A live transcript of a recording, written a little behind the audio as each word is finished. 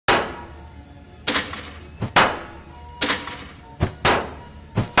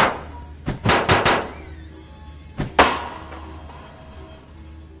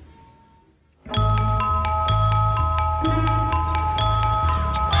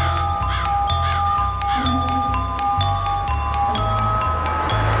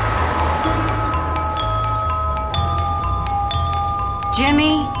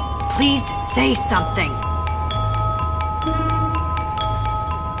Say something.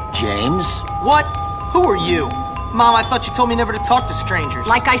 James? What? Who are you? Mom, I thought you told me never to talk to strangers.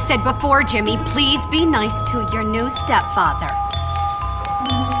 Like I said before, Jimmy, please be nice to your new stepfather.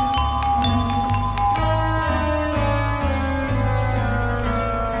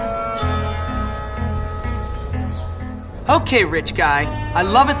 Okay, rich guy. I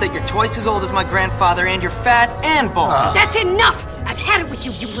love it that you're twice as old as my grandfather and you're fat and bald. That's enough! I've had it with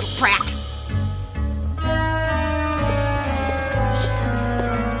you, you little brat!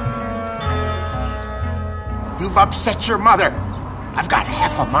 You've upset your mother. I've got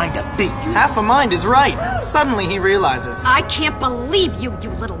half a mind to beat you. Half a mind is right. Suddenly he realizes. I can't believe you, you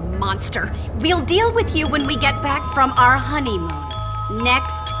little monster. We'll deal with you when we get back from our honeymoon.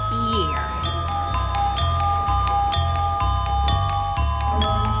 Next year.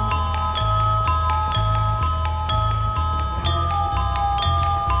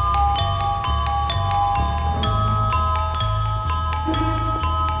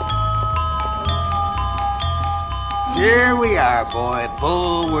 Here we are, boy.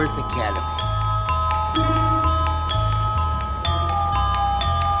 Bullworth Academy.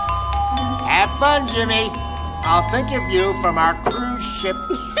 Have fun, Jimmy. I'll think of you from our cruise ship.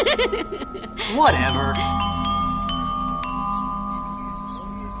 Whatever.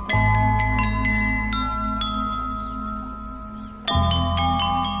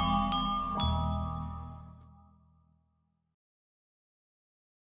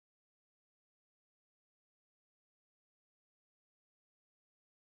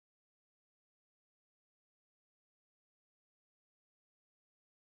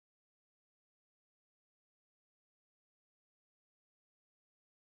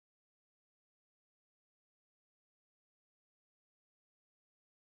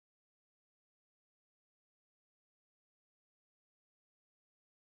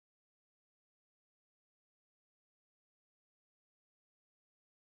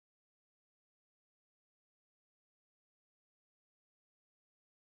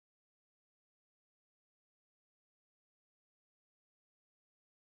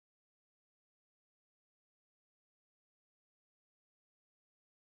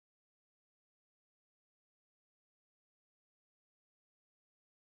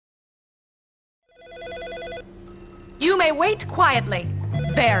 You may wait quietly.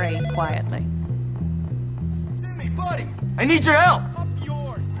 Very quietly. Jimmy, buddy! I need your help! Up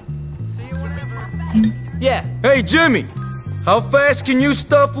yours! See you whenever. Yeah. Hey, Jimmy! How fast can you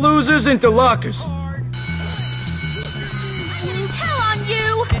stuff losers into lockers? Tell on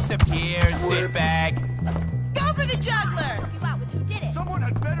you! Disappear, sit back. Go for the juggler! You did it. Someone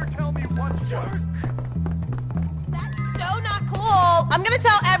had better tell me what's what. That's so not cool. I'm gonna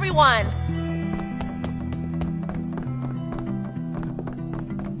tell everyone.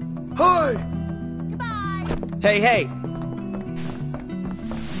 Hi! Goodbye. Hey.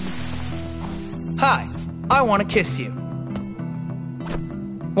 Hi. I want to kiss you.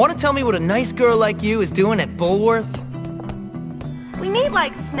 Want to tell me what a nice girl like you is doing at Bullworth? We need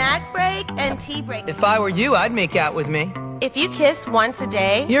like snack break and tea break. If I were you, I'd make out with me. If you kiss once a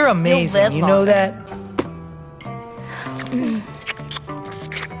day, You're amazing, you know that?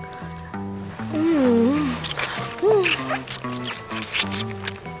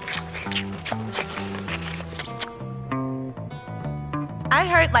 I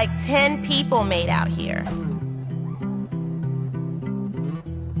heard like 10 people made out here.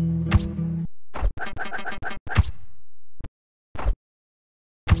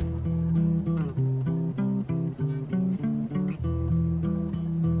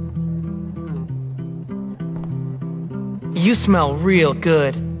 You smell real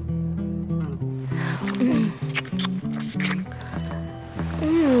good.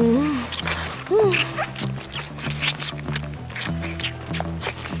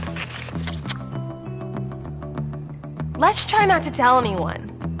 Let's try not to tell anyone.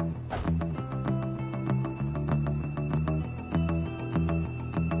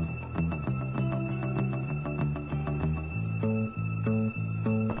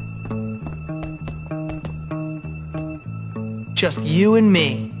 Just you and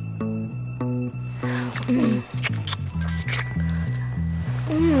me.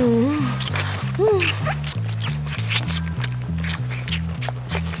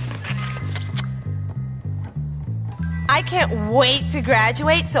 I can't wait to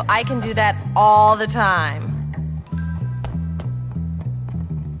graduate so I can do that all the time.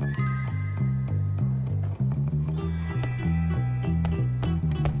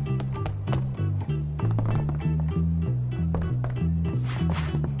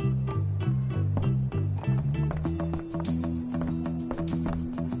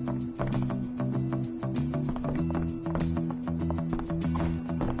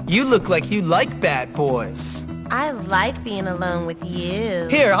 You look like you like bad boys. I like being alone with you.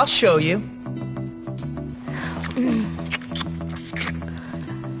 Here, I'll show you.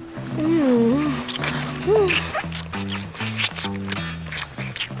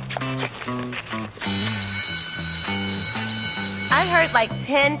 I heard like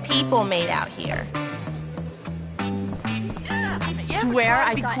 10 people made out here. I swear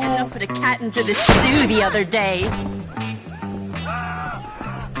I saw Emma put a cat into the stew the other day.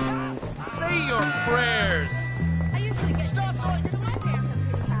 Say your prayers. I usually get stop going to my pants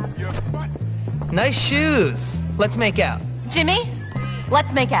are pretty happy. Nice shoes. Let's make out. Jimmy,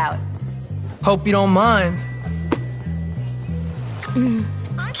 let's make out. Hope you don't mind.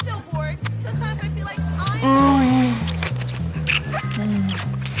 I'm still bored. Sometimes I feel like I'm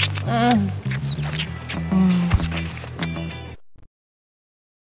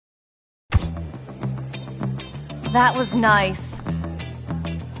That was nice.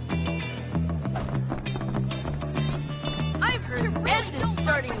 I've heard Ed is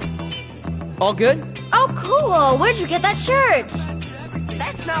starting this season. All good? Oh, cool. Where'd you get that shirt?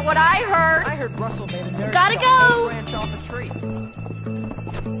 That's not what I heard. I heard Russell made a nerd Gotta go. branch off a tree.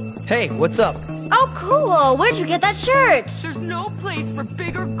 Hey, what's up? Oh, cool. Where'd you get that shirt? There's no place for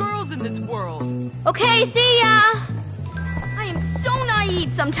bigger girls in this world. Okay, see ya. I am so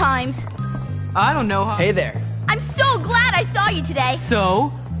naive sometimes. I don't know how. Hey there. I'm so glad I saw you today.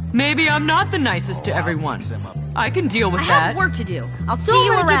 So, maybe I'm not the nicest to everyone. I can deal with I that. have work to do. I'll see Don't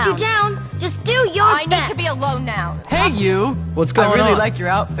you let around. it get you down. Just do your I need best. to be alone now. Hey, you. What's going I really on? like your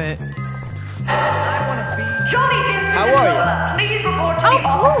outfit. How are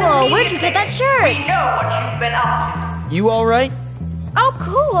Oh, cool. Where'd you get that shirt? you? You all right? Oh,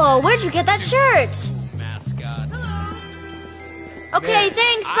 cool. Where'd you get that shirt? Okay,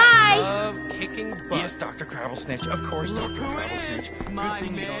 thanks. Bye. Kicking butt. Yes, Dr. Crabblesnitch. Of course, Dr. Crabblesnitch. My Good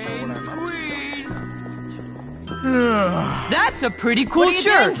thing you don't know what I'm squeeze. That's a pretty cool What are you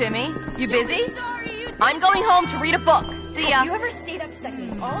shirt. doing, Jimmy? You busy? I'm going home to read a book. See ya. Have you ever stayed up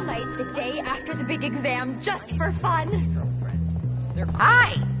studying all night the day after the big exam just for fun?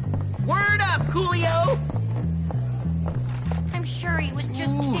 Hi. Word up, Coolio. I'm sure he was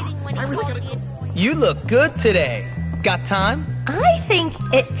just kidding when he called me. You look good today. Got time? I think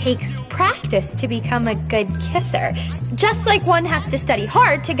it takes practice to become a good kisser. Just like one has to study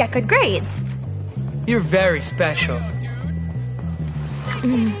hard to get good grades. You're very special.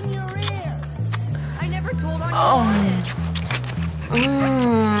 I never told on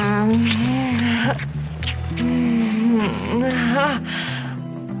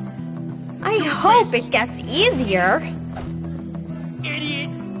I hope it gets easier.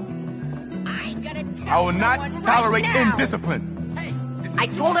 I will not tolerate indiscipline. I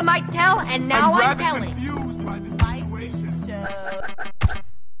told him I'd tell, and now I'm rather telling. confused by this situation.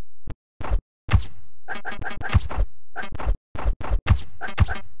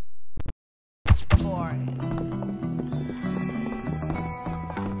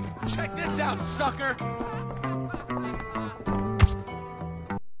 Check this out, sucker!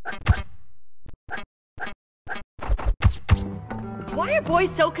 Why are boys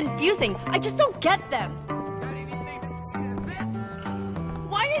so confusing? I just don't get them.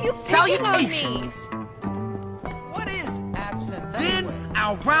 Why are you picking on me? Salutations! What is absent? Then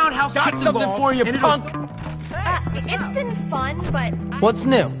our roundhouse Got kicks something involved, for you, and it'll- punk. It's been fun, but... What's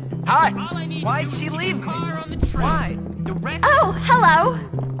new? Hi! Why'd she leave me? Why? Oh, hello.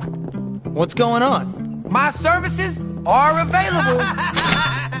 What's going on? My services are available!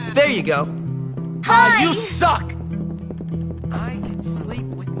 There you go. Hi. You suck! I can sleep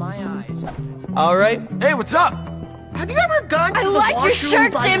with my eyes. All right. Hey, what's up? Have you ever gone to I the like your washroom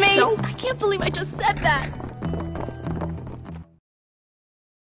shirt, by Jimmy. yourself? I can't believe I just said that.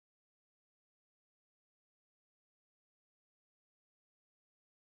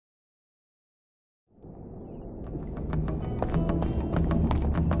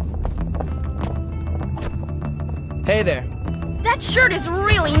 Hey there. That shirt is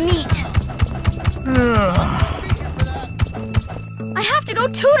really neat. I have to go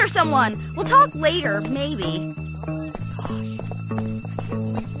tutor someone. We'll talk later, maybe.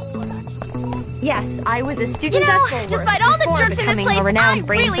 Yes, I was a student You know, at Fulworth despite all the before jerks in this becoming place, a renowned I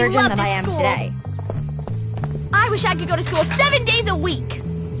brain really surgeon love that this I am school. today. I wish I could go to school 7 days a week.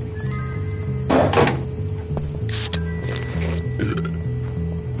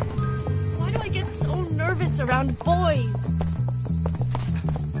 Why do I get so nervous around boys?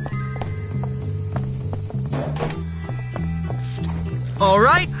 All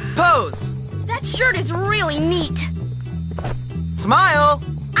right. Pose. That shirt is really neat. Smile.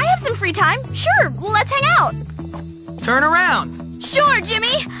 I have some free time. Sure, let's hang out. Turn around. Sure,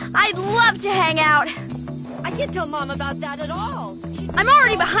 Jimmy. I'd love to hang out. I can't tell Mom about that at all. I'm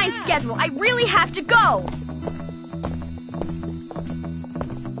already behind schedule. I really have to go.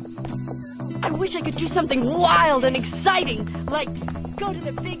 I wish I could do something wild and exciting, like go to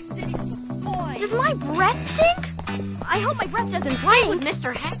the big city with the boys. Does my breath stink? I hope my breath doesn't stink. With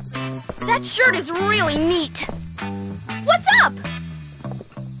Mr. Heck. That shirt is really neat. What's up?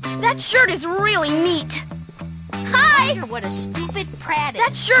 That shirt is really neat. Hi! I wonder what a stupid prat is.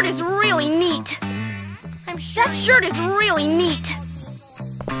 That shirt is really neat. That shirt is really neat.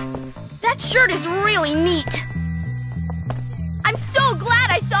 That shirt is really neat. I'm so glad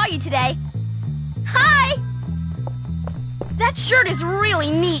I saw you today. Hi! That shirt is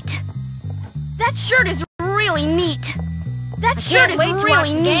really neat. That shirt is really neat. That shirt is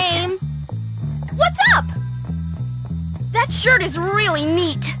really neat. What's up? That shirt is really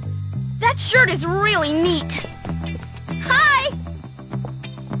neat. That shirt is really neat. Hi!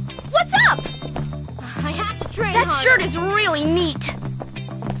 What's up? I have to train That harder. shirt is really neat.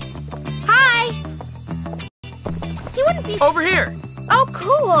 Hi! He wouldn't be... Over here. Oh,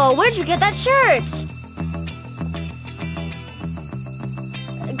 cool. Where'd you get that shirt?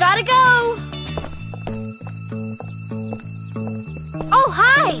 Gotta go. Oh,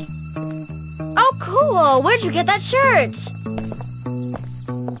 hi. Oh, cool. Where'd you get that shirt?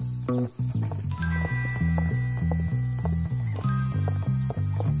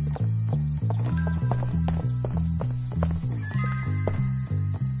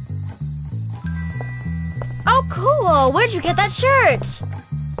 Oh, cool. Where'd you get that shirt?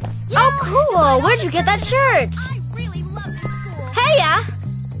 Oh, cool. Where'd you get that shirt? I really love this school. Heya!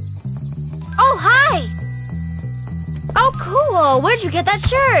 Oh, hi! Oh, cool. Where'd you get that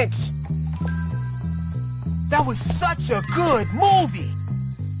shirt? That was such a good movie.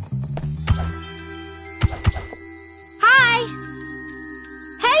 Hi!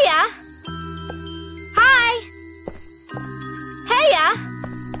 Heya! Hi! Heya!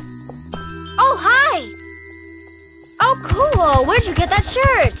 Oh, hi! Oh, cool. Where'd you get that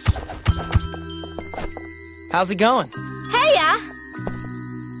shirt? How's it going? Heya!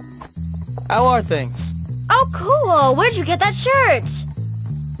 How are things? Oh, cool. Where'd you get that shirt?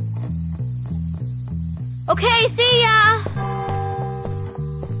 Okay, see ya!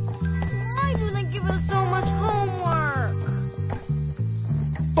 Why do they give us so much homework?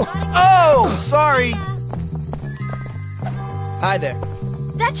 Oh, sorry. Hi there.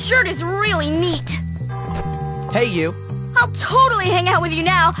 That shirt is really neat. Hey, you. I'll totally hang out with you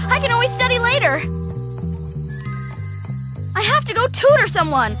now. I can always study later. I have to go tutor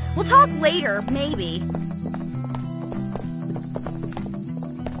someone. We'll talk later, maybe.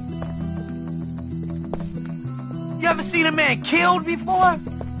 You ever seen a man killed before?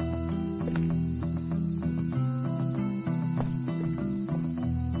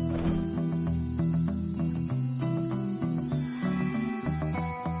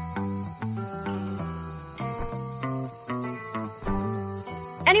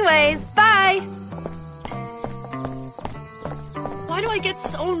 Anyways, bye! Why do I get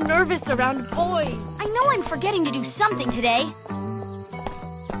so nervous around boys? I know I'm forgetting to do something today.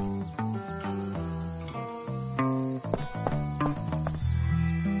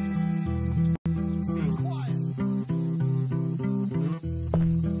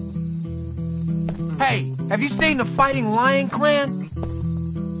 Hey, have you seen the Fighting Lion Clan?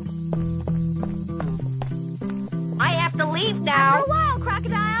 I have to leave now. For a while,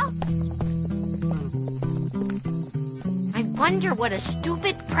 Crocodile. I wonder what a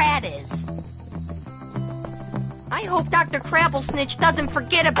stupid prat is. I hope Dr. Crabblesnitch doesn't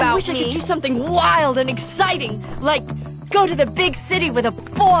forget about me. I wish I could do something wild and exciting, like go to the big city with a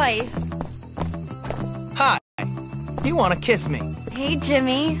boy. Hi. You want to kiss me? Hey,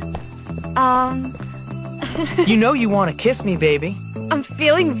 Jimmy. You know you want to kiss me, baby. I'm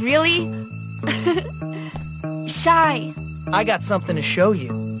feeling really shy. I got something to show you.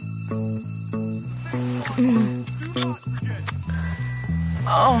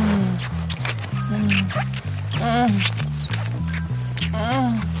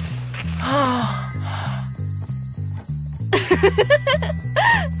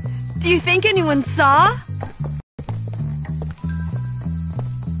 Do you think anyone saw?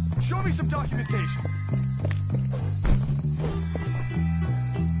 Show me some documentation.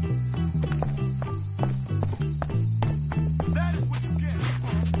 That is what you get.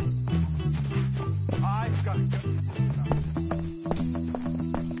 I've got it.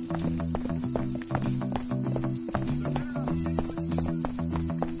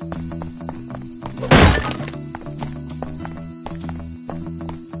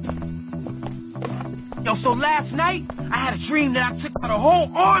 Yo, So last night, I had a dream that I took out a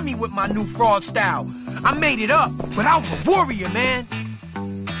whole army with my new frog style. I made it up, but I was a warrior, man.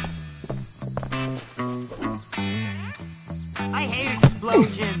 I hate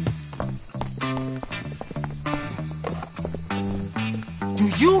explosions. Do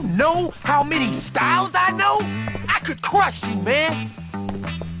you know how many styles I know? I could crush you, man.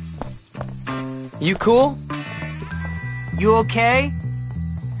 You cool? You okay?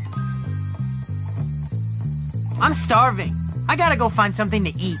 I'm starving. I gotta go find something to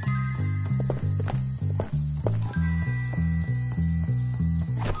eat.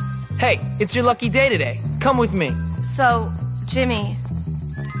 Hey, it's your lucky day today. Come with me. So, Jimmy,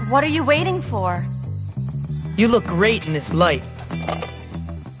 what are you waiting for? You look great in this light.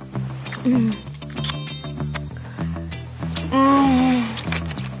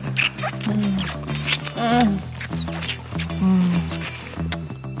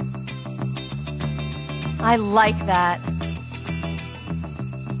 I like that.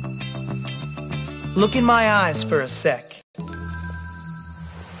 Look in my eyes for a sec.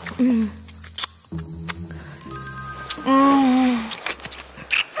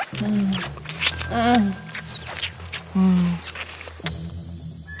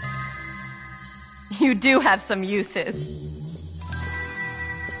 You do have some uses.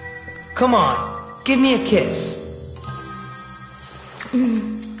 Come on, give me a kiss.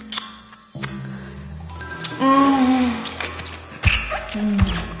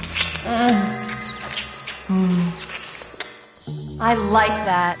 I like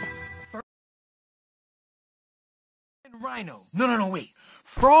that. Rhino. No, wait.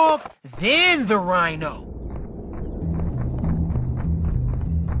 Frog, then the rhino.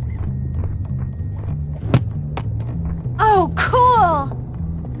 Oh, cool!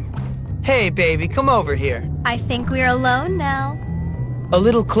 Hey, baby, come over here. I think we're alone now. A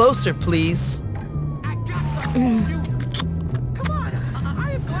little closer, please. I got something for you. Come on,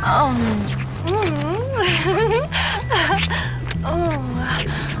 I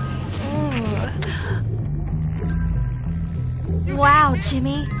Wow,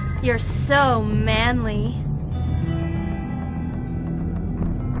 Jimmy, you're so manly.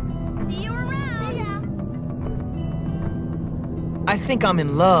 See you around. I think I'm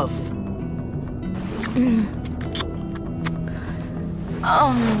in love.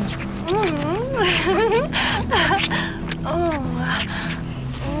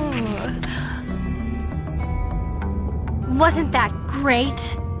 Wasn't that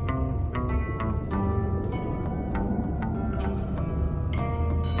great?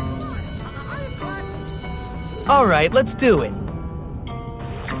 All right, let's do it.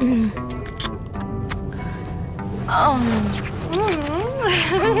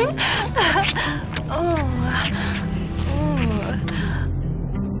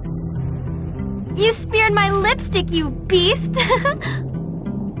 You smeared my lipstick, you beast!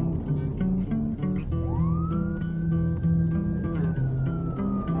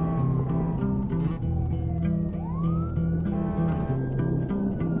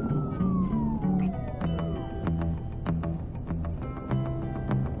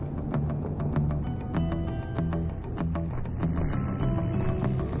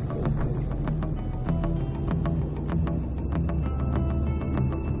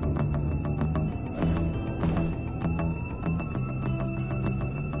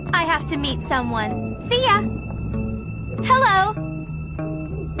 I have to meet someone. See ya! Hello!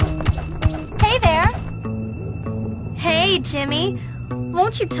 Hey there! Hey, Jimmy.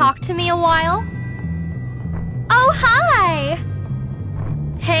 Won't you talk to me a while? Oh, hi!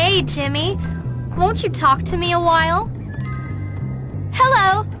 Hey, Jimmy. Won't you talk to me a while?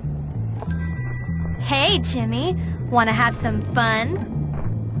 Hello! Hey, Jimmy. Wanna have some fun?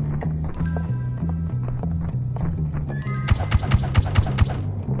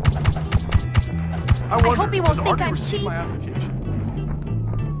 I hope he won't think I'm cheap.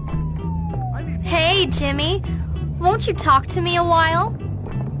 Hey, Jimmy. Won't you talk to me a while?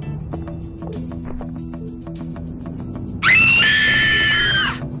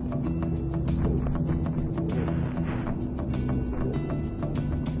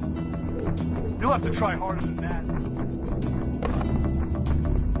 You'll have to try harder than that.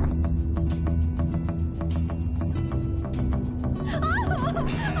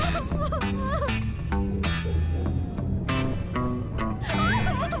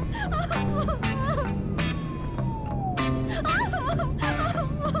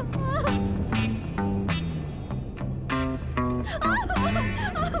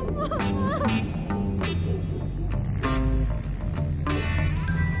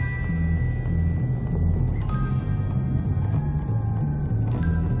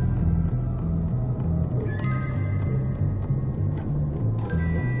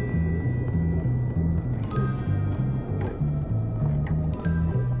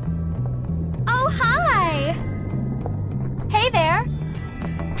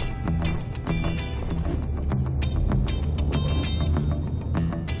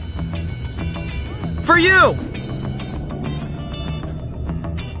 for you!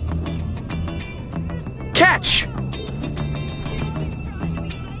 Catch!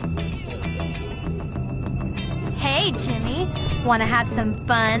 Hey, Jimmy. Want to have some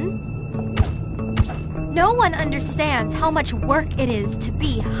fun? No one understands how much work it is to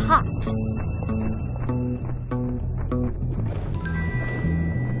be hot.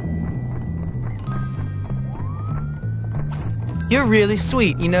 You're really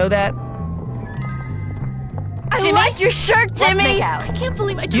sweet, you know that? I like your shirt, Jimmy. Let's make out. I can't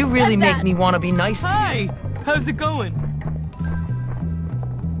believe I just You really said make that. me want to be nice to you. Hi! How's it going?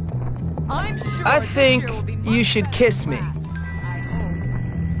 I'm sure I this think year will be you much should better kiss than me. last, I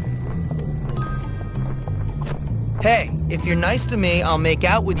hope. Hey, if you're nice to me, I'll make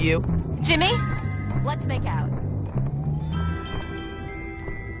out with you. Jimmy, let's make out.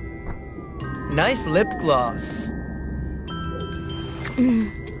 Nice lip gloss.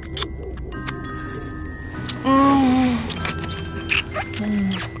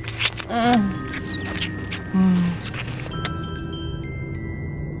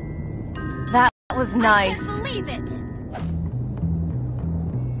 That was I nice. can't believe it.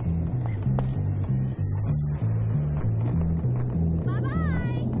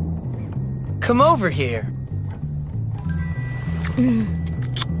 Bye-bye. Come over here.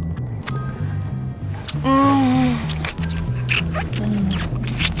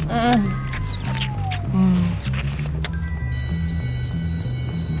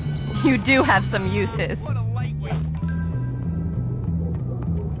 You do have some uses.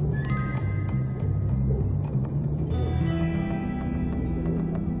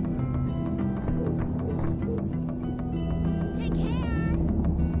 Take care.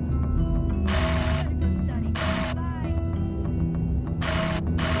 Better go study. Bye.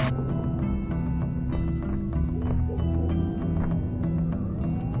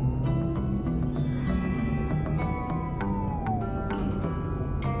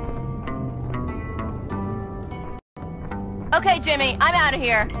 Okay, Jimmy, I'm out of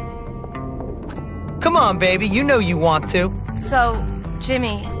here. Come on, baby, you know you want to. So,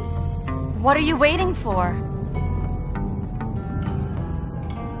 Jimmy, what are you waiting for?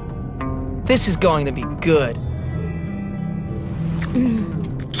 This is going to be good.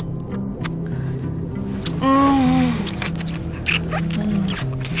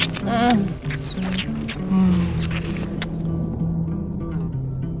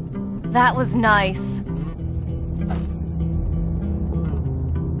 That was nice.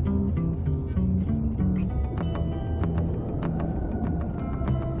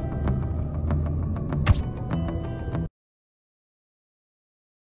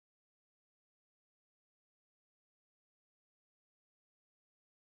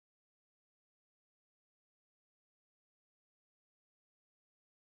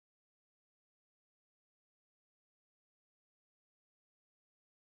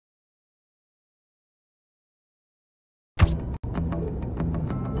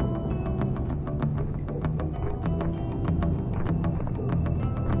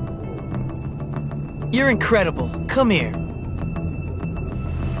 You're incredible. Come here.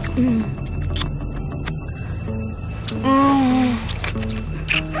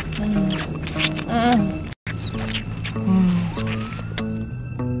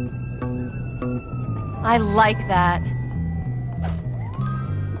 I like that.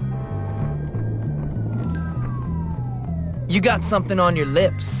 You got something on your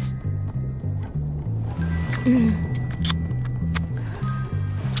lips.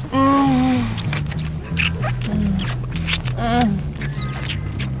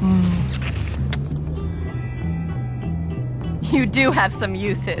 You do have some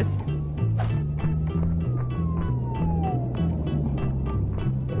uses.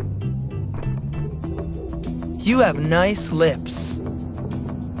 You have nice lips.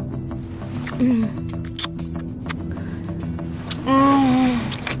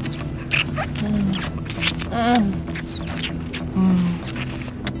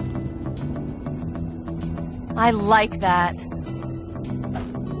 I like that.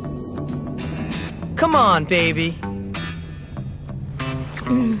 Come on, baby.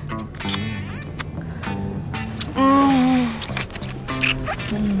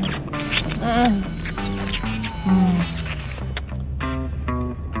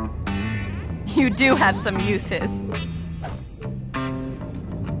 You do have some uses.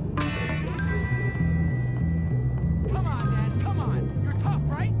 Come on, man, come on. You're tough,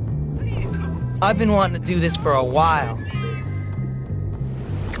 right? Please. I've been wanting to do this for a while.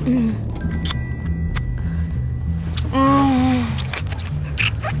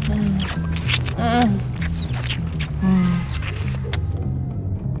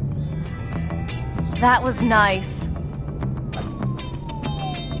 That was nice.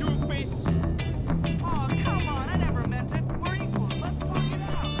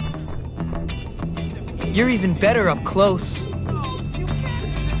 You're even better up close.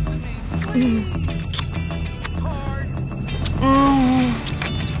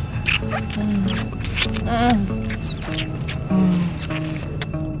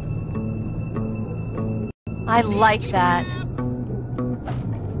 I like that.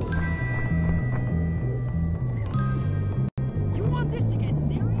 You want this to get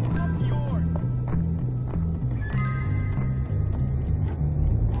serious? Up yours.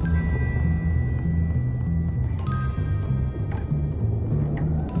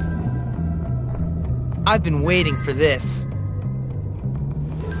 I've been waiting for this.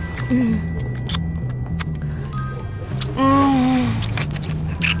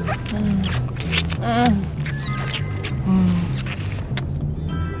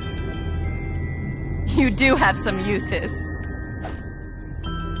 You do have some uses.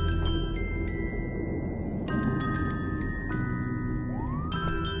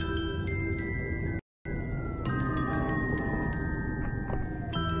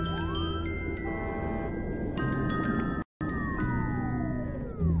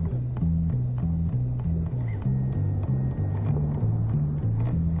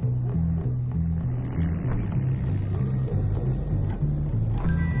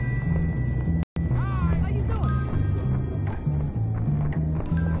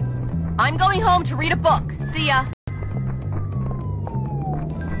 I'm going home to read a book. See ya.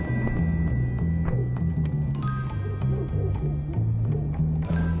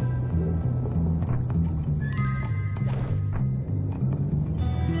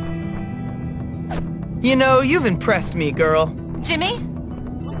 You know, you've impressed me, girl. Jimmy?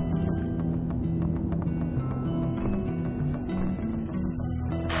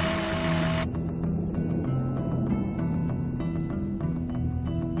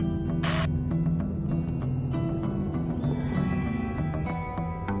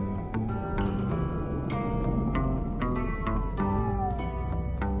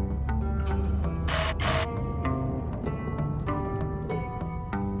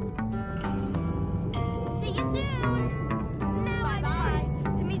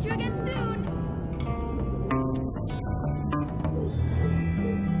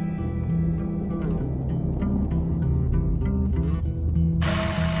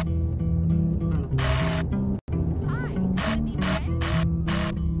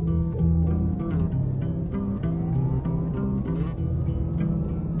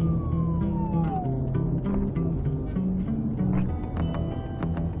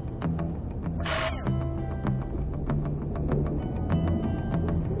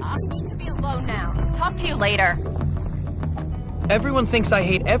 Talk to you later. Everyone thinks I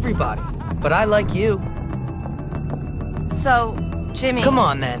hate everybody, but I like you. So, Jimmy... Come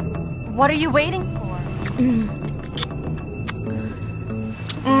on, then. What are you waiting for?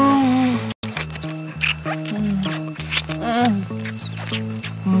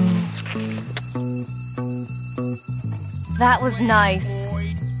 That was nice.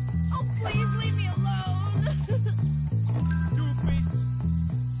 Oh, please leave me alone.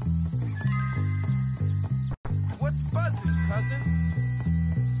 What's buzzing, cousin?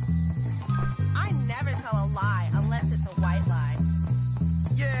 I never tell a lie unless it's a white lie.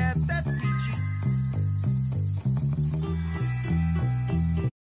 Yeah, that's peachy.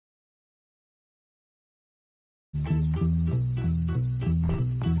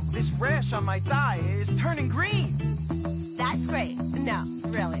 This rash on my thigh is turning green. That's great. No,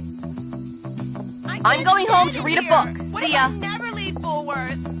 really. I'm going home to read a book. See ya. Never leave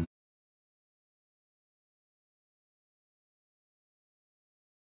Bullworth.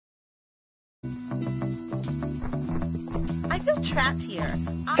 I feel trapped here.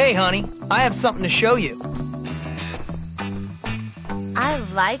 Hey, honey, I have something to show you. I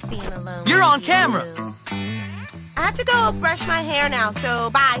like being alone. You're with on you. camera. I have to go brush my hair now, so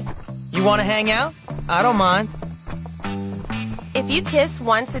bye. You want to hang out? I don't mind. If you kiss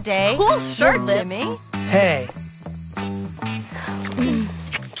once a day, Cool shirt, your lip- Jimmy. Hey.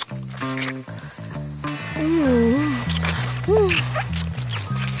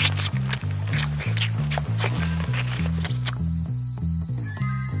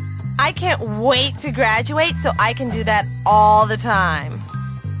 I can't wait to graduate so I can do that all the time.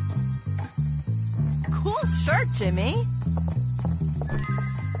 Cool shirt, Jimmy.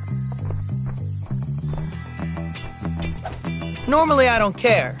 Normally I don't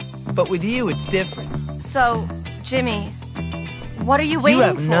care, but with you it's different. So, Jimmy, what are you waiting You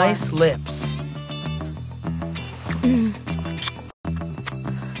have for? nice lips.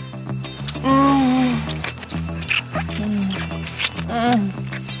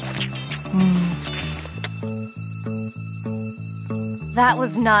 That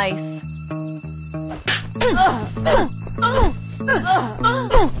was nice.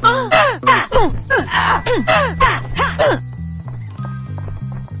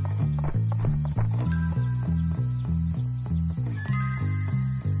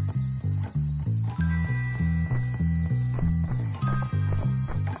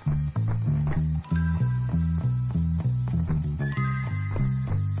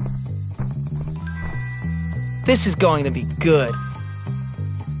 This is going to be good.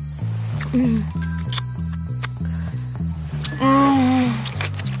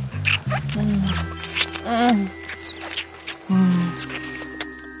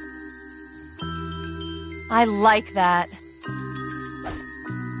 I like that.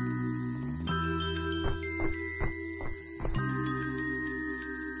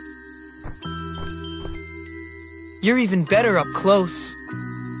 You're even better up close.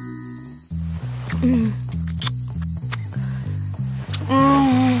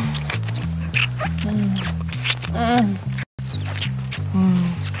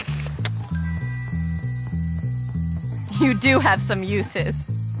 You do have some uses.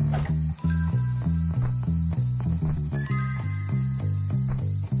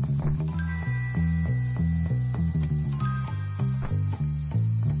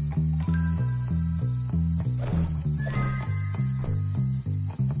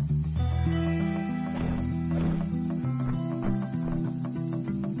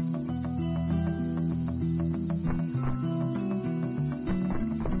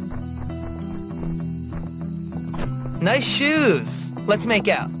 Nice shoes. Let's make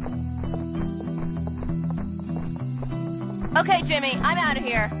out. Okay, Jimmy, I'm out of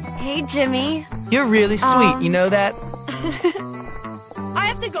here. Hey, Jimmy. You're really sweet, you know that? I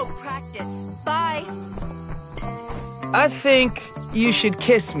have to go practice. Bye. I think you should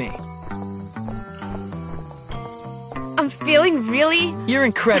kiss me. I'm feeling really You're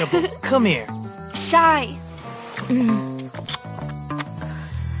incredible. Come here. shy.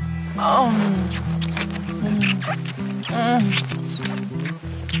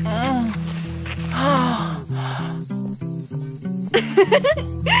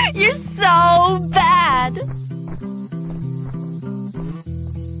 You're so bad.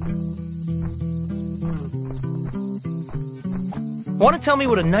 Want to tell me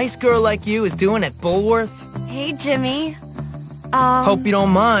what a nice girl like you is doing at Bulworth? Hey, Jimmy. Hope you don't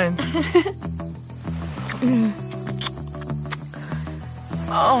mind.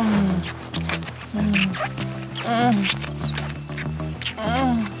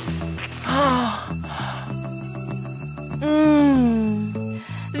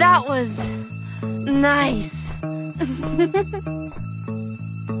 That was nice.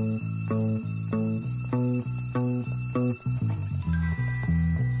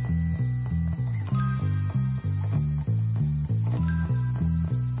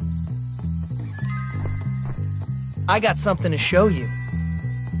 I got something to show you.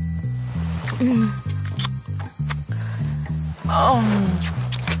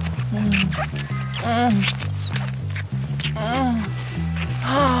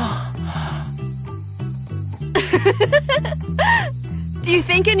 Do you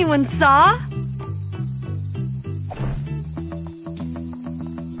think anyone saw?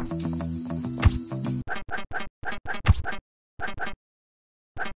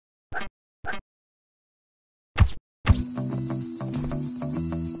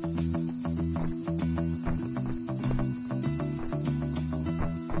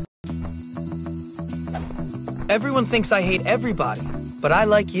 Everyone thinks I hate everybody, but I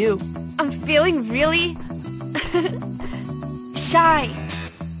like you. I'm feeling really shy.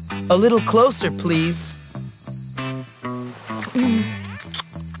 A little closer, please.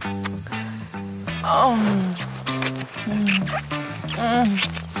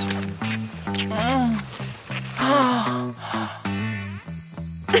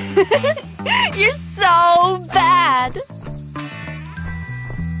 You're so bad.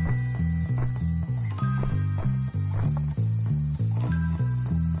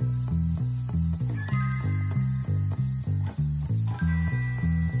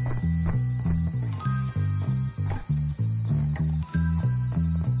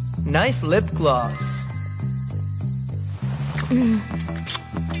 Nice lip gloss.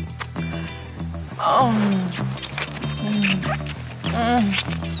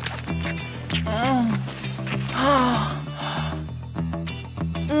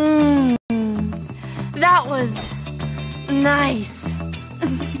 That was nice.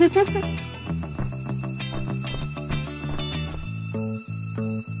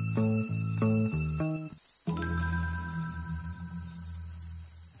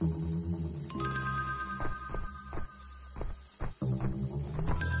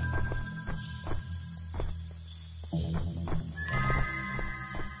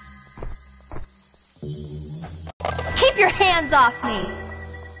 your hands off me!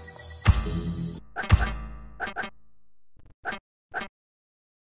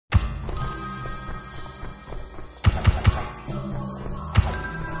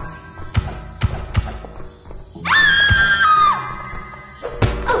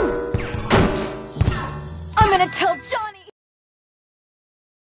 I'm gonna tell Johnny!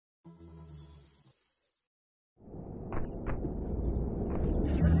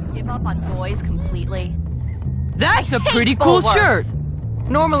 Give up on boys completely. That's a pretty cool shirt.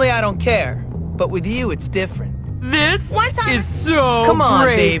 Normally I don't care, but with you it's different. This is so Come on,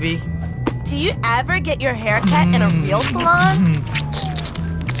 great. baby. Do you ever get your hair cut in a real salon?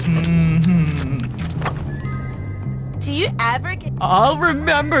 Do you ever get... I'll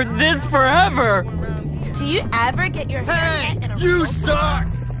remember this forever. Do you ever get your hair cut in a You real suck!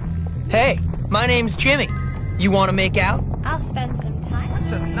 Hey, my name's Jimmy. You want to make out? I'll spend some time.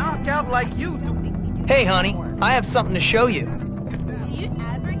 It's a knockout like you do. Hey, honey, I have something to show you. Do you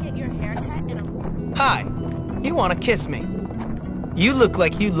ever get your hair cut in a... Hi, you want to kiss me? You look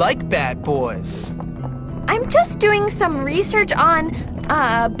like you like bad boys. I'm just doing some research on,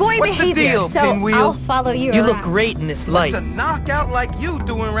 boy What's the behavior, deal, so Pinwheel? I'll follow you You around. look great in this light. What's a knockout like you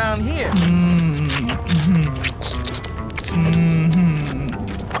doing around here?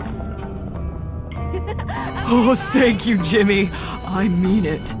 Oh, thank you, Jimmy. I mean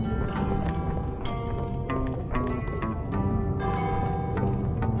it.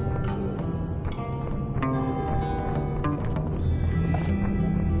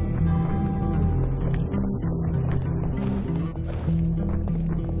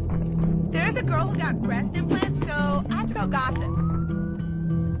 There's a girl who got breast implants, so I have to go gossip.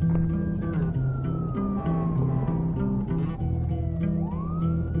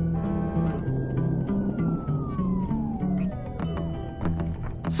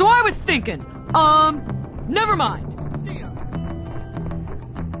 So I was thinking, never mind.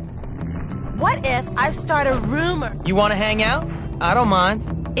 What if I start a rumor? You want to hang out? I don't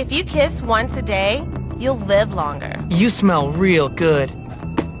mind. If you kiss once a day, you'll live longer. You smell real good.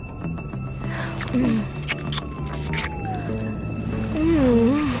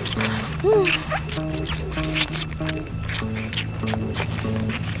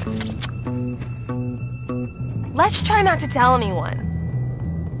 Let's try not to tell anyone.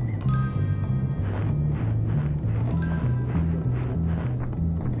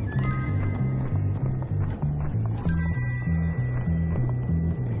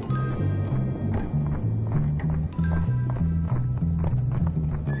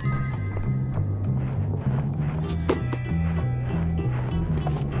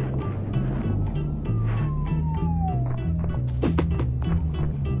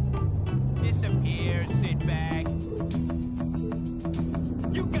 Disappear, sit back.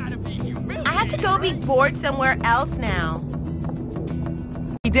 You gotta be humiliated. I have to go be bored somewhere else now.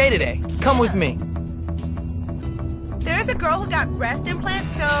 Day today. Come with me. There's a girl who got breast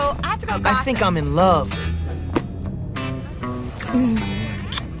implants, so I have to go gossip. I think I'm in love.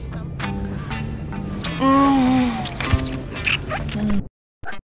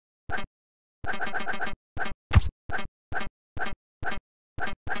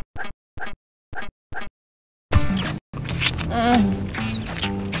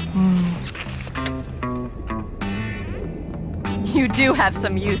 You do have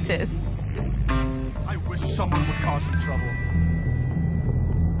some uses. I wish someone would cause some trouble.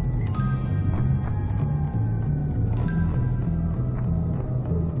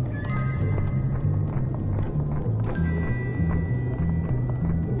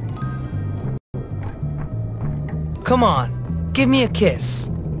 Come on, give me a kiss.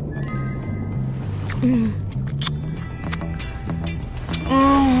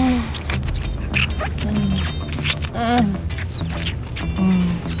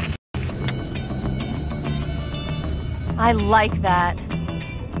 I like that.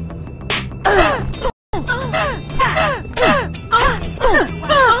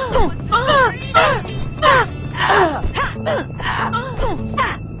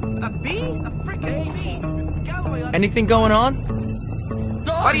 A bee? A freaking bee. Galloway, Anything going on?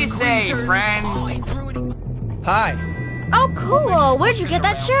 what do you say, friend? Hi. Oh, cool. Where'd you get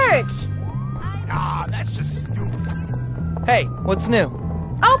that shirt? Ah, that's just stupid. Hey, what's new?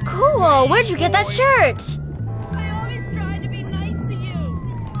 Oh, cool. Where'd you get that shirt? I always try to be nice to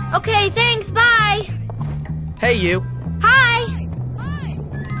you. Okay, thanks. Bye. Hey, you. Hi.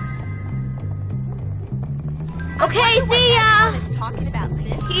 Okay, see ya. Is talking about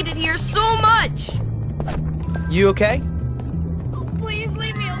this. Heated here so much. You okay? Please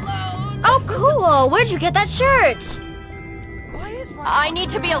leave me alone. Oh, cool. Where'd you get that shirt? I need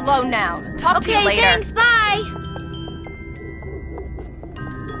to be alone now. Talk to you Okay, later. thanks. Bye.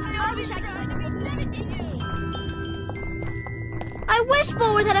 I wish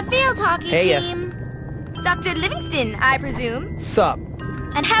Bulworth had a field hockey Hey, team. Dr. Livingston, I presume. Sup?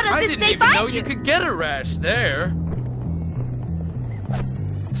 And how does this day find you? could get a rash there.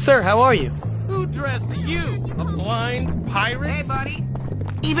 Sir, how are you? Who dressed you? A blind pirate? Hey, buddy.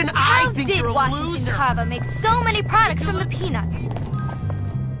 Even How I think did you're a Washington loser. Carver make so many products from the peanuts?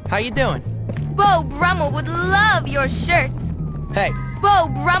 How you doing? Beau Brummel would love your shirts. Hey, Beau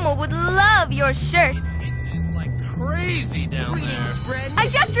Brummel would love your shirts. It's like crazy down there. I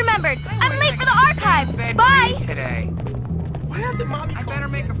just remembered. I'm late for the archive. Fed Bye. me today. Why hasn't Mommy? I better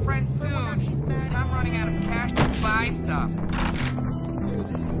make a friend soon. I'm running out of cash to buy stuff.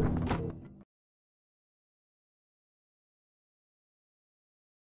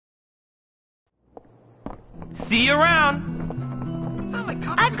 See you around.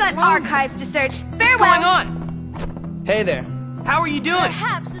 I've got archives to search. What's Farewell. going on? hey there. How are you doing?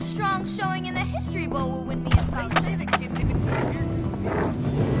 Perhaps a strong showing in the history bowl will win me a scholarship.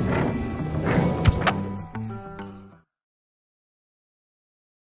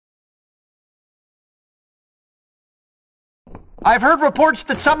 I've heard reports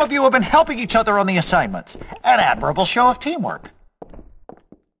that some of you have been helping each other on the assignments. An admirable show of teamwork.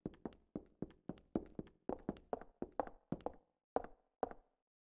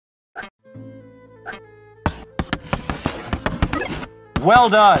 Well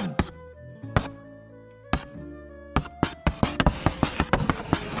done.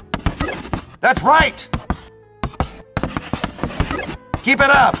 That's right. Keep it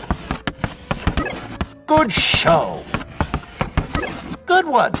up. Good show. Good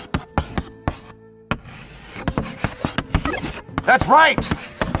one. That's right.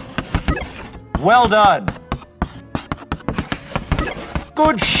 Well done.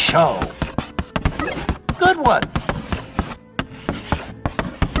 Good show. Good one.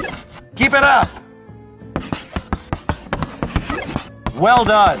 Keep it up. Well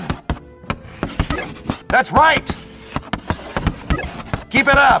done. That's right. Keep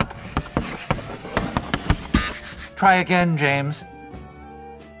it up. Try again, James.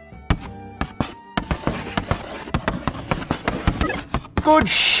 Good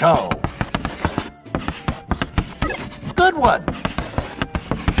show. Good one.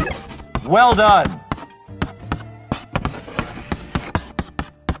 Well done.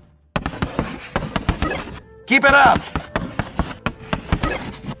 Keep it up.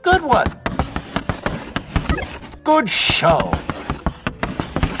 Good one. Good show.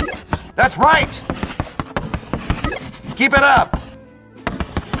 That's right. Keep it up.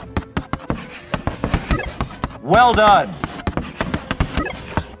 Well done.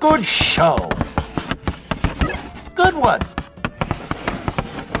 Good show. Good one.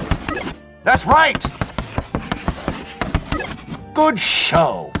 That's right. Good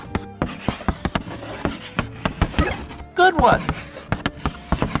show. Good one.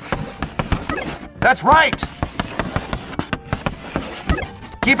 That's right.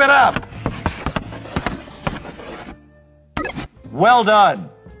 Keep it up. Well done.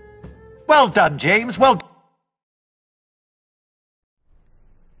 Well done, James. Well done.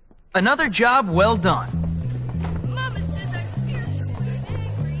 Another job well done. Mama says I'm fearful and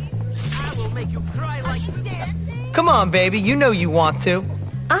angry. I will make you cry like dancing. Come on, baby. You know you want to.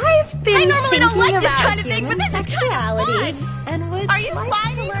 I've been I normally don't thinking like this about kind of thing, but human this is kind of sexuality fun. and would Are you like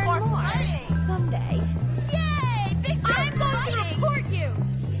fighting to learn or more flirting? someday. Yay! Victor, I'm going to report you.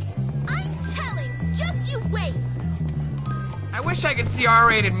 I'm telling. Just you wait. I wish I could see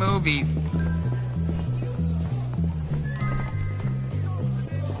R-rated movies.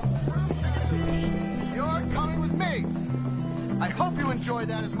 You're coming with me. I hope you enjoy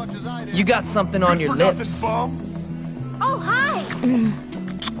that as much as I did. You got something on Good your for nothing, lips. bum. Oh, hi.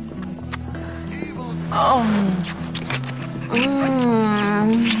 Evil.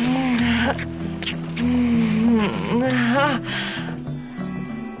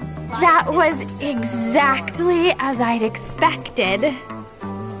 That was exactly as I'd expected.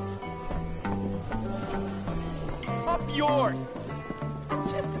 Up yours.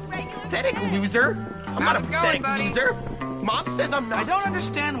 Just a regular pathetic loser. I'm not a pathetic loser. Mom says I'm not. I don't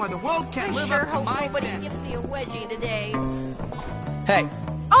understand why the world can't live Sure up to hope my nobody standards. gives me a wedgie today. Hey,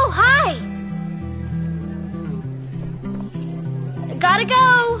 Oh, hi. Gotta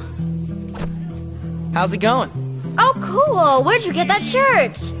go. how's it going? Oh, cool. Where'd you get that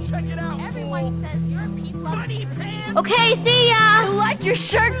shirt? Check it out. Everyone says you're a piece of funny pants. Okay, see ya. I like your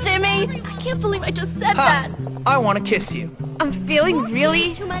shirt, Jimmy. I can't believe I just said that. I want to kiss you. I'm feeling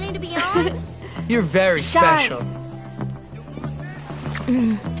really... Too money to be on? You're very Shy. special.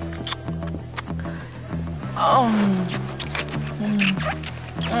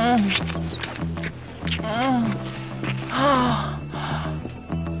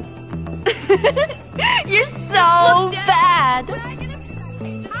 You're so bad.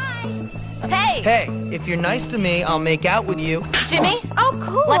 Hey! Hey, if you're nice to me, I'll make out with you. Jimmy? Oh,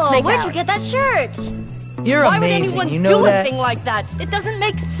 cool. Let's make Where'd out. you get that shirt? You're Why amazing, would anyone you know do that? a thing like that? It doesn't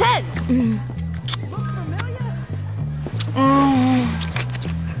make sense.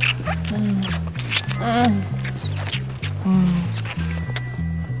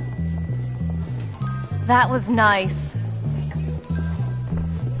 That was nice.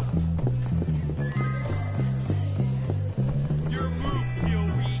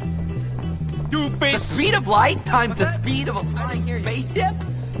 The speed of light times the speed of a flying spaceship?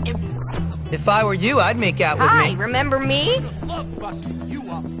 If I were you, I'd make out with Hi, me. remember me? Love busting you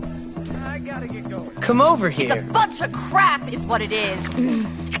up. I gotta get going. Come over It's a here. bunch of crap is what it is.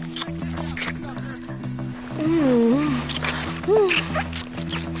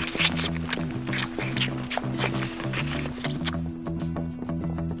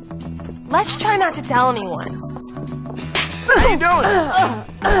 Let's try not to tell anyone. How you doing?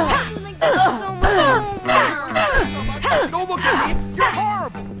 Don't look at me. You're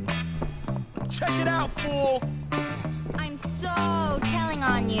horrible. Check it out, fool. I'm so telling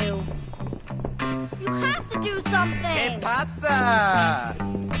on you. You have to do something. ¿Qué pasa?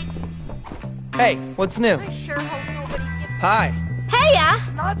 Hey, what's new? I sure hope nobody gets... Hi.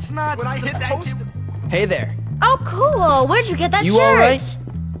 Heya! That's not when I hit that kid. Hey there. Oh, cool. Where'd you get that You shirt? all right?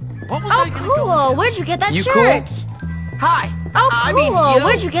 What was Oh, I gonna go cool. with? Where'd you get that You shirt? cool? Hi. Oh, I cool. mean, you.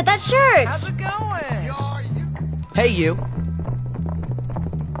 Where'd you get that shirt? How's it going? Hey, you.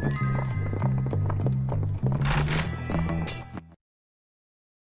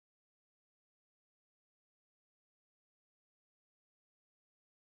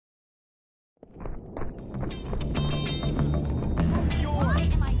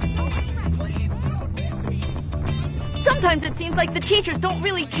 Sometimes it seems like the teachers don't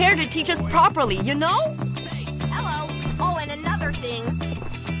really care to teach us properly, you know? Hello. Oh, and another thing.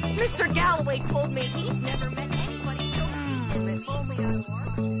 Mr. Galloway told me he's never met anybody so decent, if only I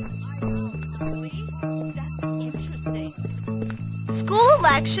were. School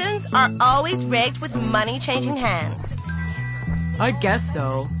elections are always rigged with money changing hands. I guess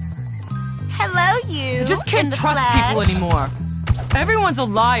so. Hello, you. I just in can't the trust flesh. people anymore. Everyone's a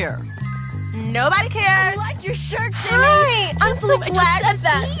liar. Nobody cares. I like your shirt, Jimmy. Hi, I'm so believe I just glad said to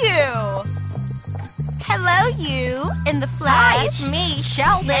that. see you. Hello, you in the flesh. Hi, it's me,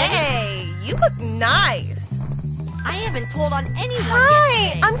 Sheldon. Hey, you look nice. I haven't told on anyone yet Hi,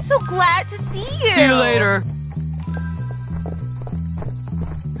 today. I'm so glad to see you. See you later.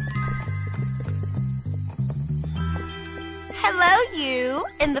 Hello, you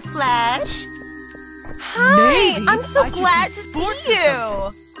in the flesh. Hi, Maybe I'm so I should glad be to see sports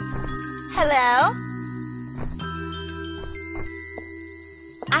you. Hello.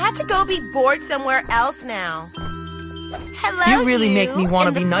 I have to go be bored somewhere else now. Hello, You really make me want to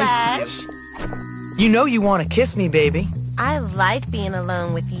in the be nice flesh. to you. You know you want to kiss me, baby. I like being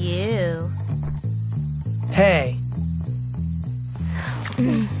alone with you. Hey.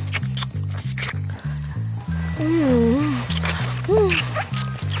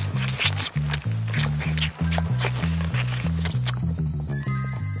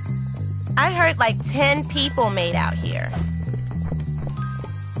 I heard like 10 people made out here.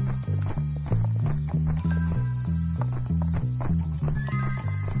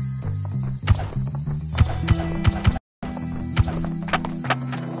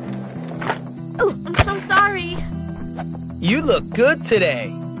 Oh, I'm so sorry. You look good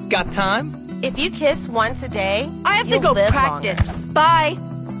today. Got time? If you kiss once a day, I have to you'll go live practice. longer. Bye.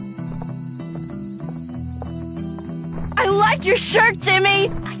 I like your shirt,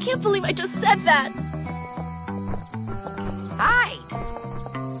 Jimmy. I can't believe I just said that. Hi.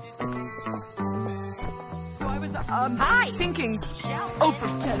 So I was, Hi. thinking... Oh,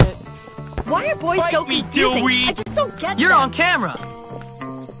 forget it. Why are boys so Fight me, confusing? Dewey. I just don't get You're them. on camera.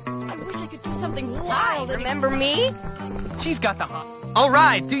 I wish I could do something Hi, wild. and remember me? She's got the hump. All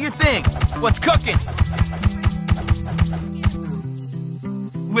right, do your thing. What's cooking?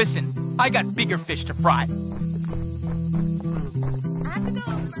 Listen, I got bigger fish to fry.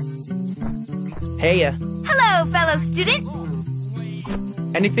 Heya. Hello, fellow student.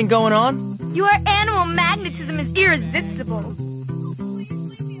 Anything going on? Your animal magnetism is irresistible.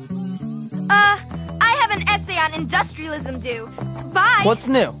 I have an essay on industrialism due. Bye. What's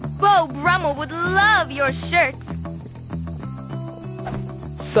new? Beau Brummel would love your shirts.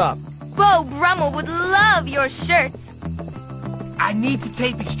 Sup? Beau Brummel would love your shirts. I need to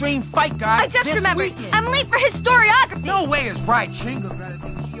tape Extreme Fight Guys I just this remembered. weekend. I'm late for historiography. No way is Fried Chinga better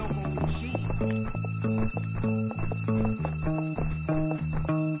than Kyoko Fushi.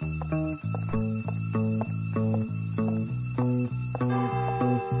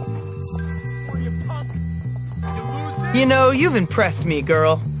 You know, you've impressed me,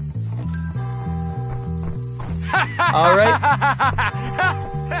 girl. All right.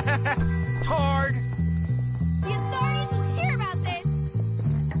 Tard. The authorities will hear about this.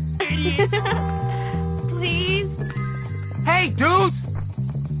 Please. Hey, dudes.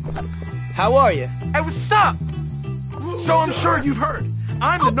 How are you? Hey, what's up? So I'm sure you've heard.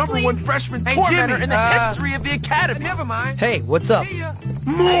 I'm the number one freshman tormentor in the history of the academy. Never mind. Hey, what's up?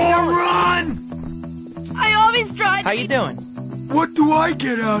 Moron! I always tried. How you doing? What do I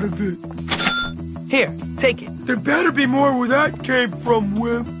get out of it? Here, take it. There better be more where that came from,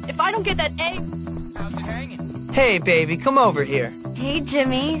 Wim. If I don't get that egg. How's it hanging? Hey, baby, come over here. Hey,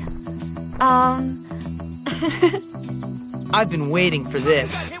 Jimmy. I've been waiting for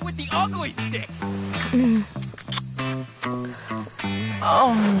this. Hit with the ugly stick.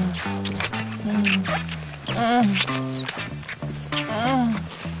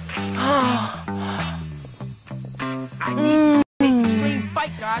 I need you to take extreme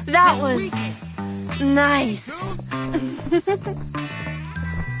fight gods That this was weekend. nice.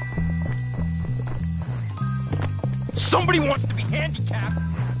 Somebody wants to be handicapped.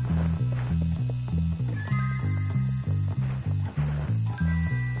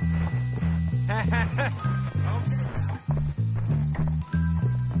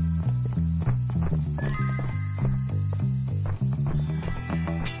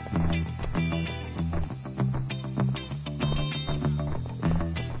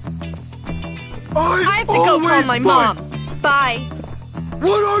 I have to go call my mom. Bye.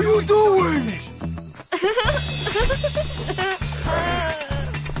 What are you doing?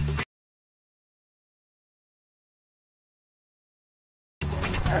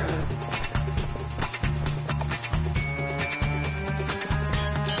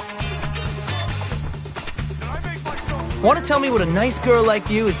 Want to tell me what a nice girl like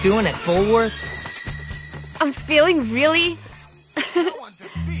you is doing at Bulworth? I'm feeling really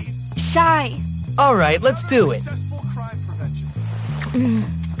shy. All right, let's do it. Successful crime prevention.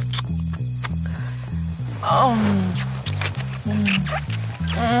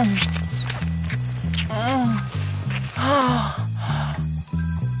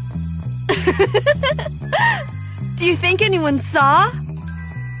 Do you think anyone saw?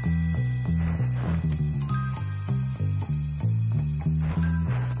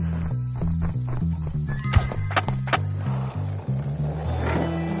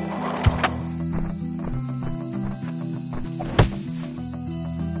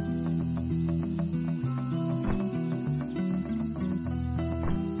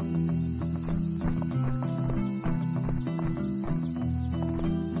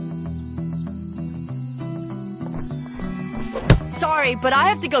 Sorry, but I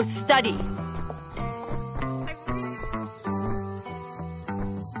have to go study.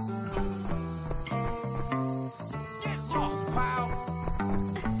 Get lost, pal.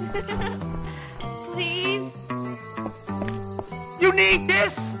 Please? You need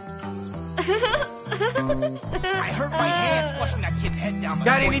this? I hurt my hand flushing that kid's head down the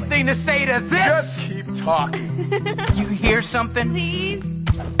Got toilet. Anything to say to this? Just keep talking. You hear something? Please?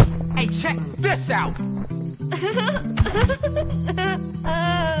 Hey, check this out.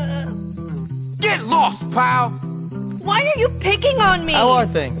 Get lost, pal. Why are you picking on me? How are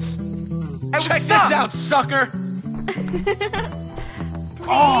things? Hey, check this out, sucker.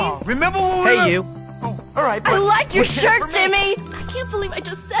 Oh, remember when we were... Hey, you. Oh, all right, I but like your what's in it for shirt, me? Jimmy! I can't believe I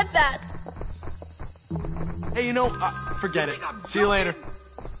just said that. Hey, you know, forget it. See you later.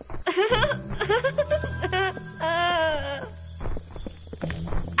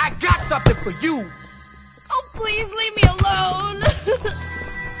 I got something for you. Oh, please leave me alone.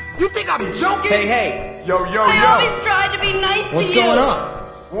 You think I'm joking? Hey. Yo, yo, I yo. always tried to be nice What's to you. going on?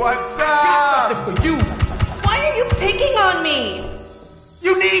 What's I got up? something for you. Why are you picking on me?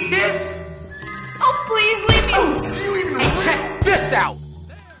 You need this? Oh, please leave me alone. Do you even Hey, check this out.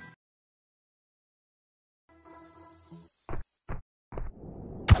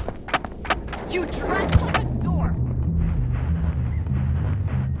 You dreadful door.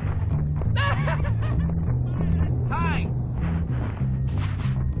 Hi.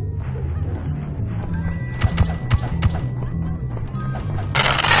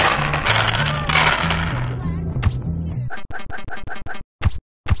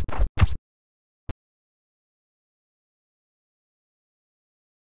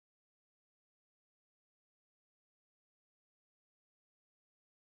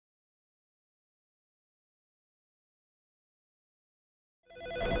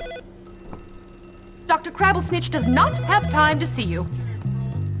 Dr. Crabblesnitch does not have time to see you.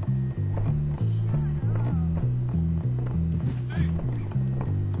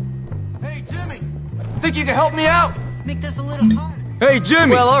 Hey, Jimmy. Think you can help me out? Make this a little harder. Hey,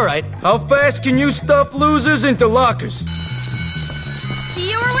 Jimmy! Well, all right. How fast can you stuff losers into lockers?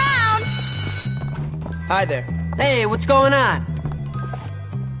 See you around! Hi there. Hey, what's going on?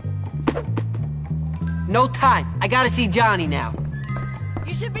 No time. I gotta see Johnny now.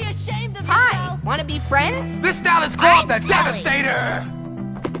 You should be ashamed of yourself. Hi! Wanna be friends? This style is called the Devastator!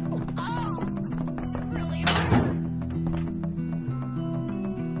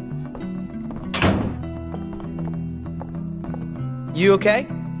 You okay?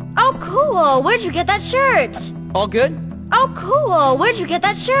 Oh, cool. Where'd you get that shirt? All good? Oh, cool. Where'd you get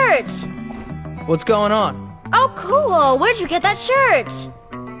that shirt? What's going on? Oh, cool. Where'd you get that shirt?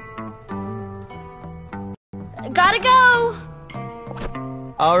 Gotta go.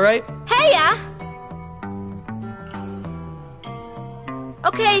 All right. Heya.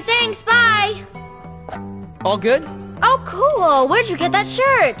 Okay, thanks. Bye. All good? Oh, cool. Where'd you get that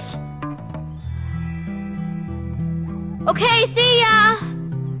shirt? Okay, see ya.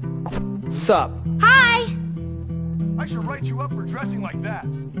 Sup? Hi. I should write you up for dressing like that.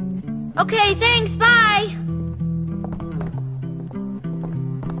 Okay, thanks. Bye.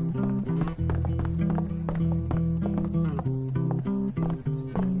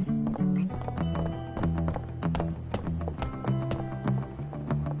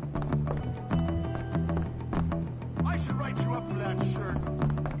 I should write you up for that shirt.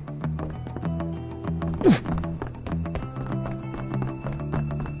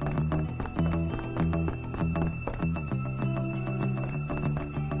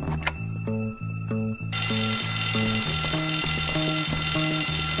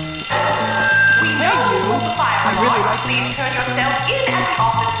 Please turn yourself in at the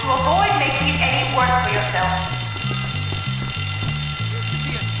office to avoid making it any worse for yourself.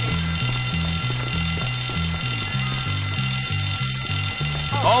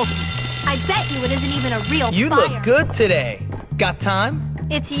 I bet you it isn't even a real You fire. look good today. Got time?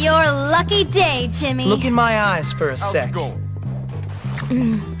 It's your lucky day, Jimmy. Look in my eyes for a sec. Oh.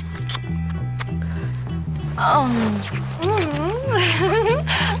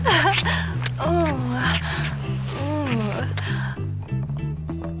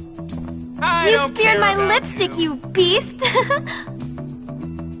 You smeared my lipstick, you beast.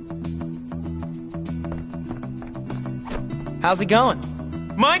 How's it going?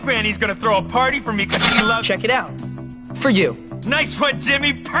 My granny's gonna throw a party for me because she loves... Check it out. For you. Nice one,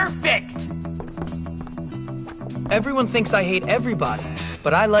 Jimmy. Perfect! Everyone thinks I hate everybody,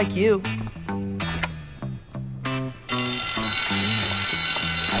 but I like you.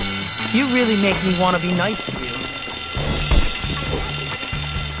 You really make me want to be nice to you.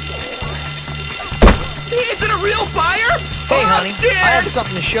 Is it a real fire? Hey, Oh, honey, shit! I have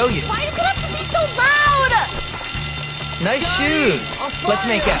something to show you. Why does it have to be so loud? Nice shoes. Let's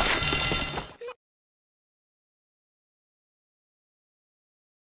make out.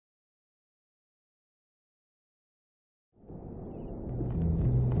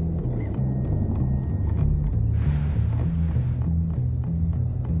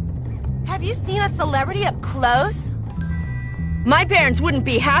 Have you seen a celebrity up close? My parents wouldn't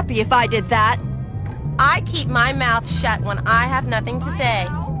be happy if I did that. I keep my mouth shut when I have nothing to say.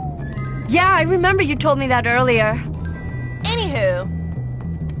 Yeah, I remember you told me that earlier. Anywho,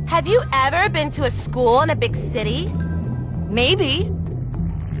 have you ever been to a school in a big city? Maybe.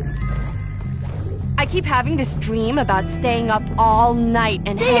 I keep having this dream about staying up all night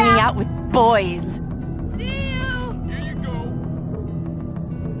and hanging out with boys. See you! Here you go.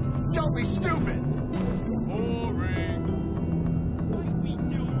 Don't be stupid. Boring. Bite me,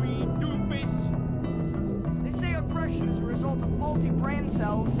 Dewey, doofus. They say oppression is a result of faulty brain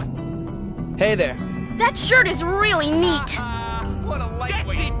cells. Hey there. That shirt is really neat. What a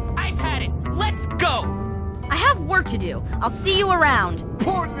lightweight. That's it. I've had it. Let's go. I have work to do. I'll see you around.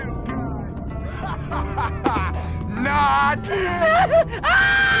 Poor little guy. Not.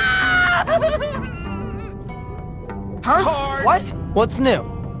 Huh? What? What's new? I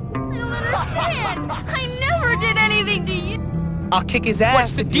don't understand. I never did anything to you. I'll kick his ass.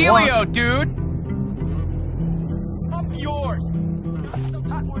 What's the if you want. dealio, dude? Up yours.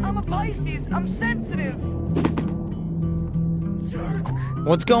 I'm a Pisces. I'm sensitive.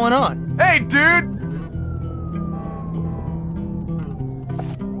 What's going on? Hey, dude.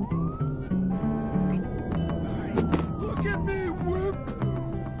 Look at me whip.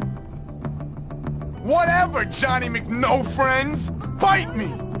 Whatever, Johnny McNo-Friends. Bite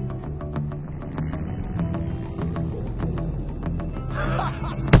me.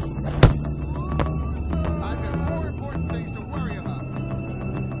 I've got more important things to worry about.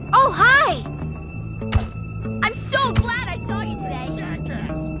 Oh, hi. I'm so glad I saw you today.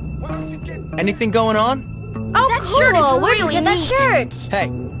 Jackass. Why don't you get... Anything going on? Oh, that cool. shirt is Where'd really you get neat. that shirt? Hey.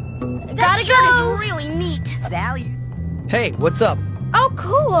 That shirt is really neat. Sally. Hey, what's up? Oh,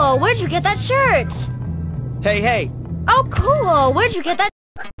 cool. Where'd you get that shirt? Hey. Oh, cool. Where'd you get that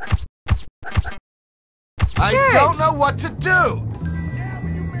I shirt? don't know what to do.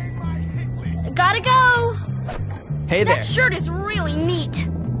 Gotta go. Hey there. That shirt is really neat.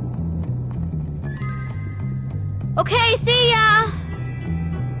 Okay, see ya.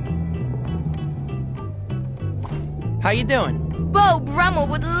 How you doing? Bo Brummel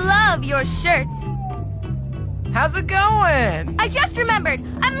would love your shirts. How's it going? I just remembered.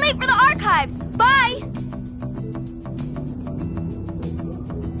 I'm late for the archives. Bye.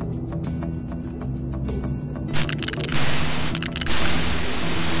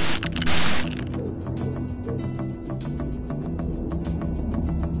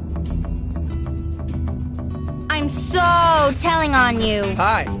 I'm so telling on you.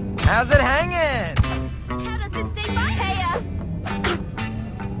 Hi. How's it hanging? How does this stay by? Hey,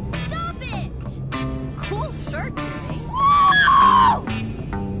 stop it! Cool shirt, Jimmy. Whoa!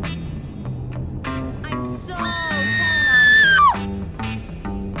 I'm so telling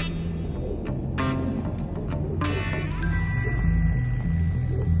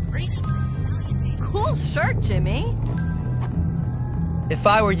on you. Cool shirt, Jimmy. If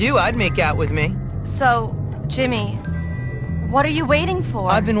I were you, I'd make out with me. So, Jimmy, what are you waiting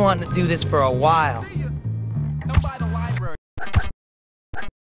for? I've been wanting to do this for a while. Come by the library.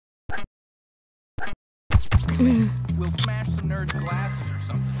 We'll smash some nerds' glasses or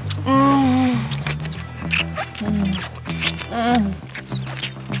something.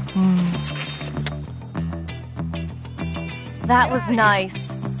 That was nice.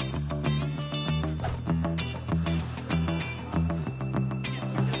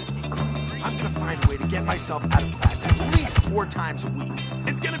 I'm gonna find a way to get myself out of class at least 4 times a week.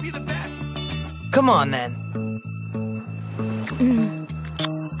 It's gonna be the best. Come on, then.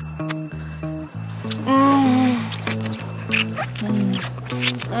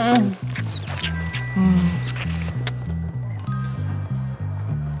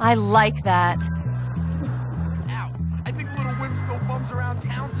 I like that. Ow. I think little Wim still bums around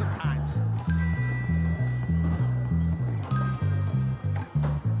town sometimes.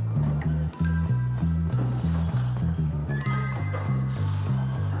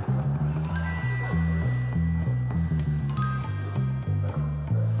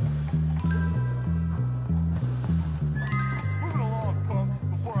 Moving along, punk,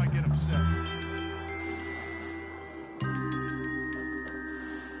 before I get upset.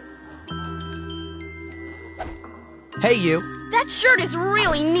 Hey, you. That shirt is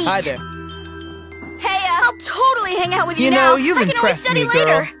really neat. Hi there. Hey, I'll totally hang out with you, You now. know, you've I can always impressed study me, girl.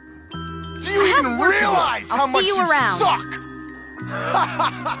 later. Do you even realize how I'll much see you you around. suck?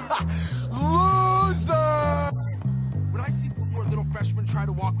 Loser! When I see poor little freshmen try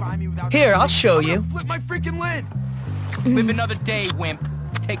to walk by me without... Here, I'll show you. Flip my freaking lid! Live another day, wimp.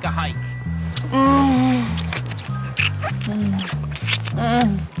 Take a hike.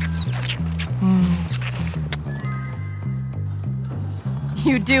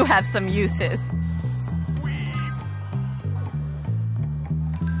 You do have some uses.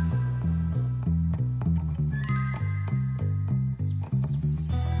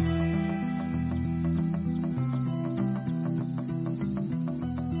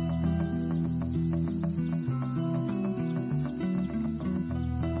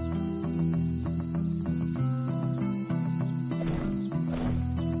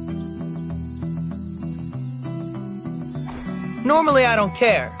 Normally, I don't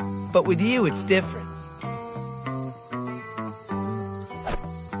care, but with you, it's different.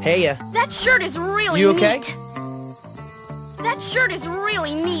 Hey, That shirt is really You okay? neat. That shirt is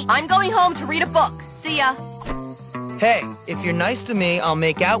really neat. I'm going home to read a book. See ya. Hey, if you're nice to me, I'll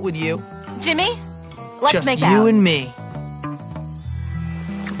make out with you. Jimmy, let's Just make you out. and me.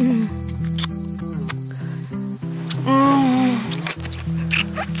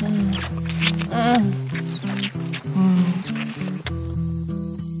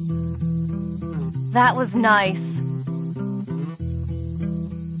 That was nice.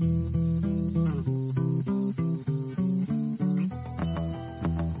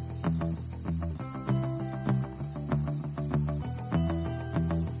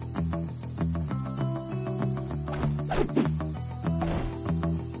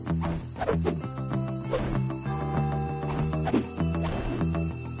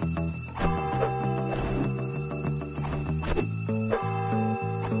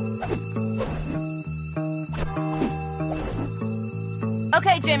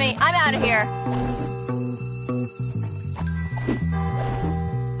 Okay, Jimmy, I'm out of here.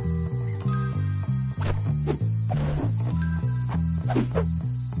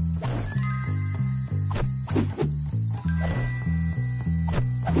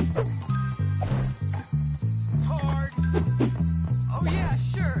 Hard. Oh yeah,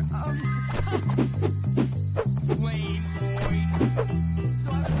 sure. Lame boy.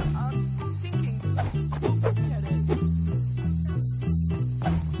 So I was thinking. Get it.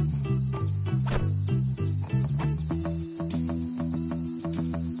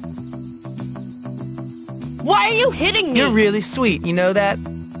 Why are you hitting me? You're really sweet, you know that?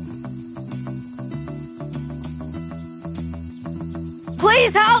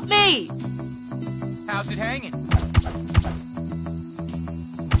 Please help me! How's it hanging?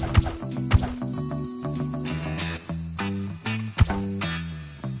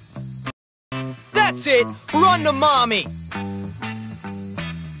 That's it! Run to mommy!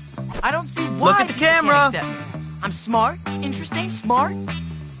 I don't see why Look at the people can't camera. accept me. I'm smart, interesting, smart.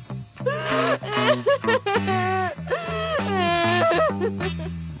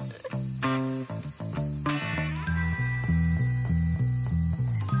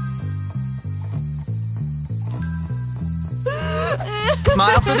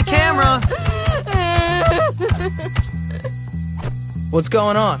 Smile for the camera! What's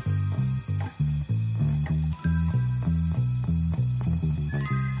going on?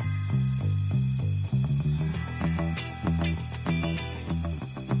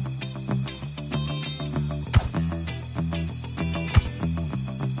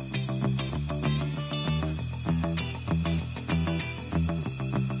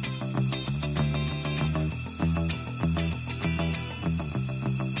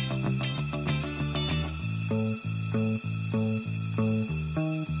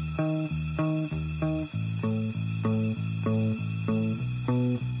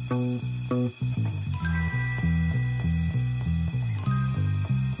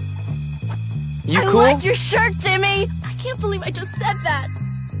 You I cool? like your shirt, Jimmy! I can't believe I just said that.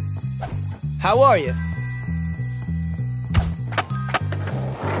 How are you?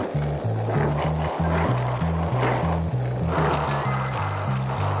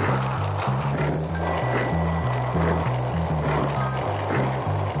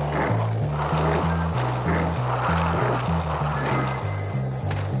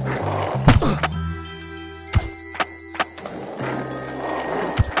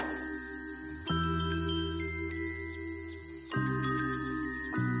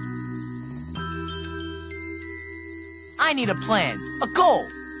 I need a plan, a goal,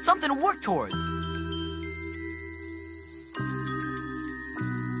 something to work towards.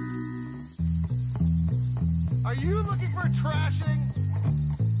 Are you looking for trashing?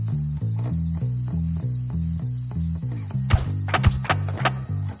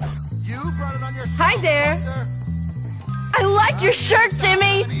 You brought it on yourself. Hi there. Buster. I like your shirt,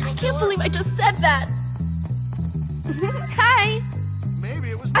 Jimmy! I can't believe I just said that. Hi. Maybe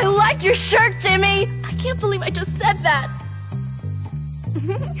it was. I like your shirt, Jimmy! I can't believe I just said that.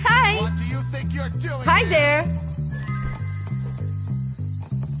 Hi. What do you think you're doing? Hi here? there.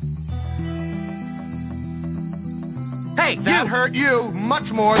 Hey, That you! hurt you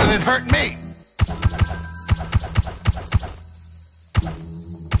much more than it hurt me.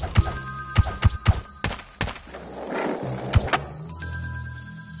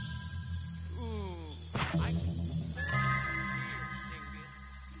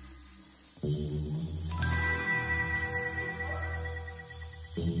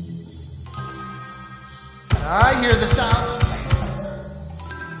 I hear the sound.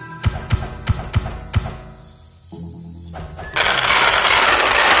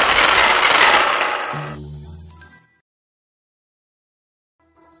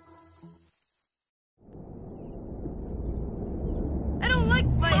 I don't like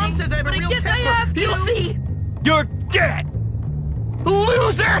fighting, but I guess I have to. You're dead!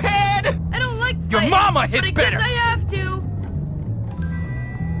 Loser head! I don't like Your fighting, mama hit but I better. guess I have to.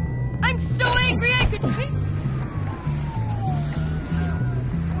 I'm so angry I could...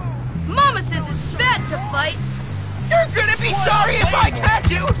 Mama says it's bad to fight. You're gonna be sorry if I catch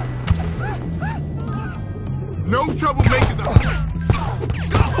you! No trouble making the.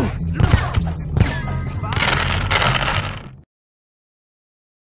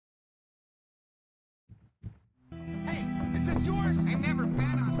 Hey, is this yours? I never bet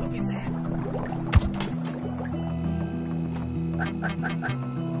on looking that.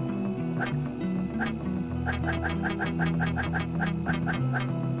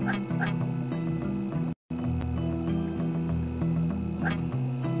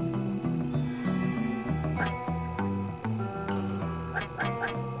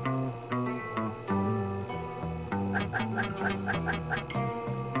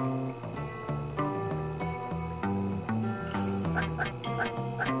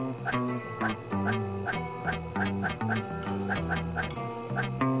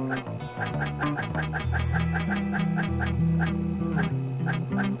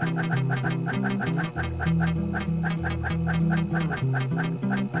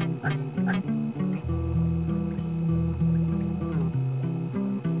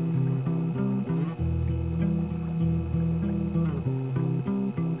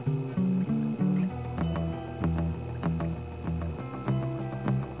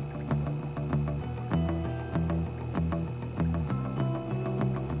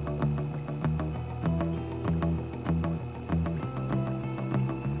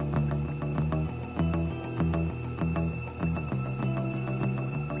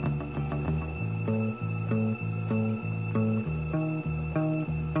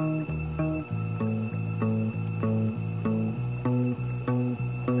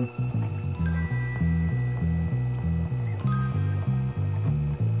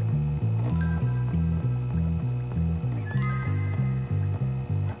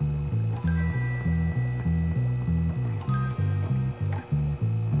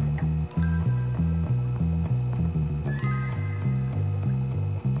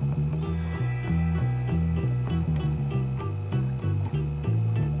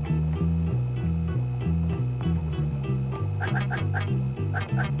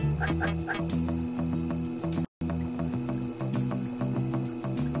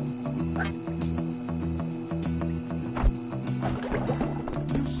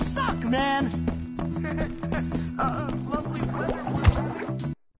 You suck, man! Lovely weather.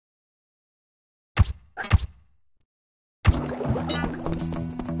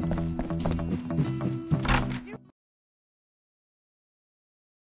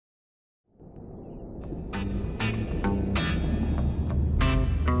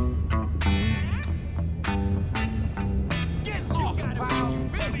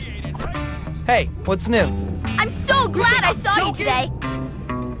 Hey, what's new? I'm so glad I saw you today.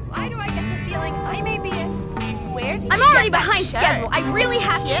 Why do I get the feeling I may be in? Where do you I'm already get that behind shirt? schedule. I really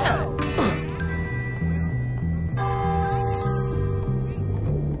have to.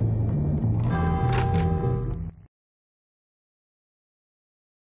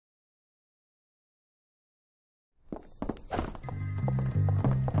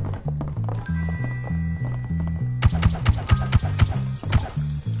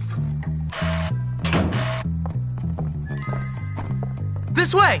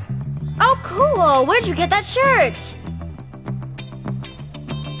 This way! Oh, cool. Where'd you get that shirt?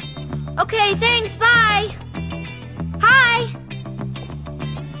 Okay, thanks. Bye. Hi.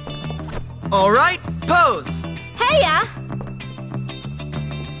 All right, pose! Heya.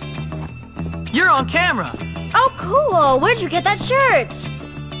 You're on camera! Oh, cool. Where'd you get that shirt?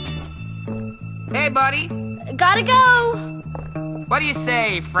 Hey, buddy. Gotta go. What do you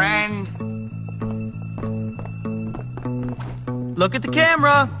say, friend? Look at the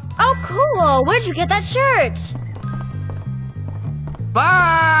camera! Oh, cool. Where'd you get that shirt?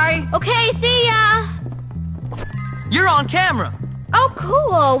 Bye! Okay, see ya. You're on camera! Oh,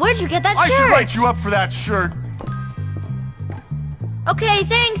 cool. Where'd you get that I shirt? should write you up for that shirt. Okay,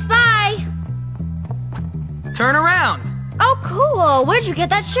 thanks. Bye. Turn around! Oh, cool. Where'd you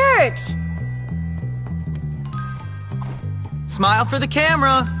get that shirt? Smile for the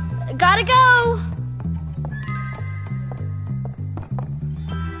camera! Gotta go.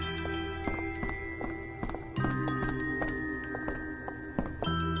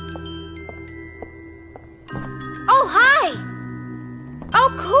 Oh, hi.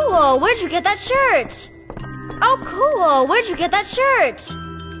 Oh, cool. Where'd you get that shirt? Oh, cool. Where'd you get that shirt?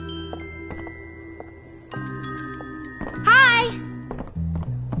 Hi.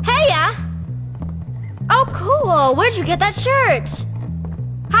 Heya. Oh, cool. Where'd you get that shirt?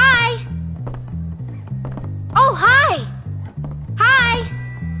 Hi. Oh, hi. Hi.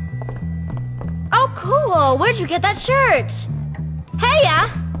 Oh, cool. Where'd you get that shirt? Heya.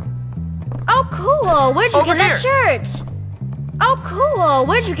 Oh, cool. Where'd you Over get that shirt? Oh, cool.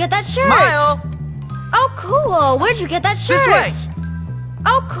 Where'd you get that shirt? Smile! Oh, cool. Where'd you get that shirt? This way!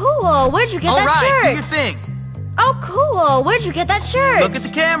 Oh, cool. Where'd you get All that right, shirt? do your thing! Oh, cool. Where'd you get that shirt? Look at the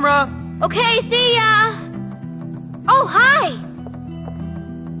camera! Okay, see ya. Oh, hi.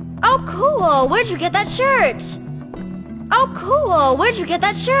 Oh, cool. Where'd you get that shirt? Oh, cool. Where'd you get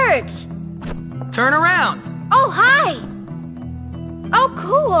that shirt? Turn around! Oh, hi. Oh,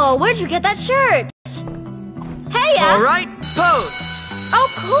 cool. Where'd you get that shirt? Heya. All right, pose! Oh,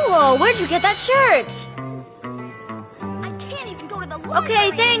 cool. Where'd you get that shirt? I can't even go to the library.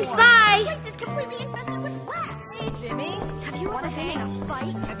 Okay, thanks. Bye. The place is completely infested with rats. Hey, Jimmy. Have you ever been in a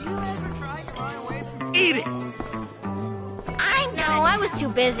fight? Have you ever tried to run away from... Eat it! I know. I was too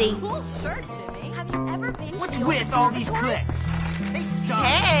busy. Cool shirt, Jimmy. Have you ever been What's to with all these clicks? They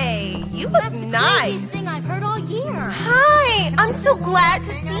Hey, you look nice. That's the thing I've heard all year. Hi, I'm so glad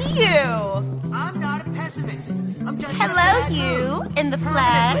to see you. I'm not a pessimist. I'm just Hello, you, in the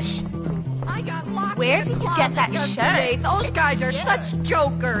flesh. I got locked Where did you get that yesterday. shirt? Those guys are such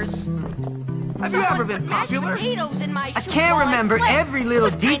jokers. Have you ever been popular? I I can't remember every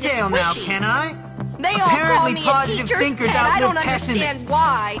little detail now, can I? They all call Apparently me positive a teacher's thinkers pet. I don't outlive understand pessimists.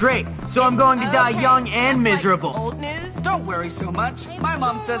 why. Great, so I'm going to die Okay. young and miserable. Old news? Don't worry so much. My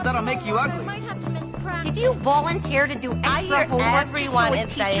mom said that'll make you ugly. Did you volunteer to do I extra hear homework everyone so a is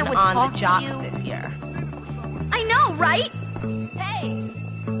teacher saying would on talk the to jobs you? this year. I know, right? Hey.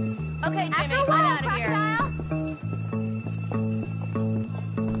 Okay, After a while, Crocodile.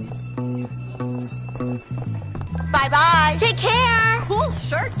 Bye-bye. Take care. Cool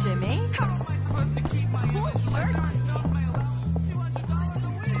shirt, Jimmy. Cool shirt.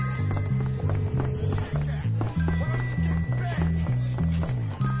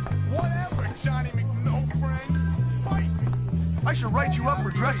 Whatever, Johnny McNo-Friends. Fight me. I should write you up for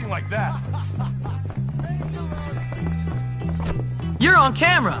dressing like that. You're on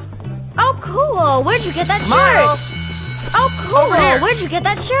camera. Oh, cool. Where'd you get that Smile. shirt? Oh, Over here. cool. Where'd you get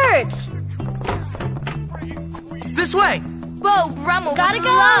that shirt? This way. Whoa, Brummel, Gotta would go.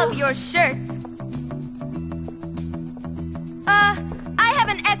 love your shirts. I have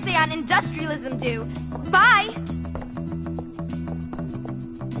an essay on industrialism due. Bye.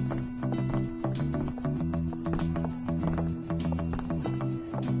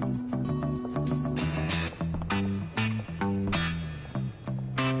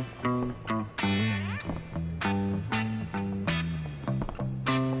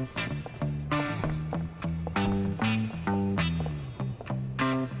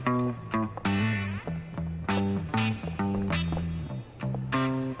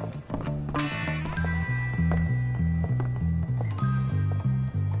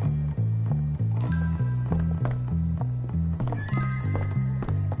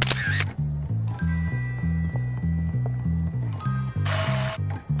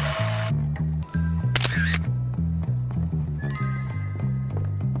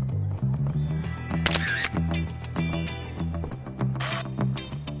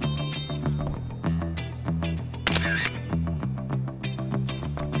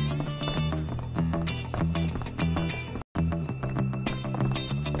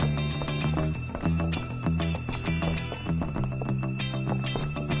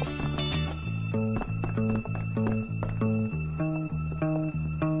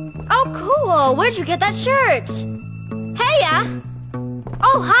 Oh, cool. Where'd you get that shirt? Heya.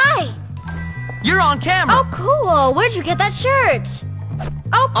 Oh, hi. You're on camera. Oh, cool. Where'd you get that shirt?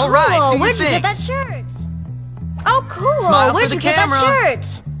 Oh, cool. All right, do your Where'd you thing. get that shirt? Oh, cool. Smile for Where'd the you get camera. that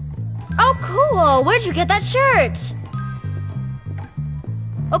shirt? Oh, cool. Where'd you get that shirt?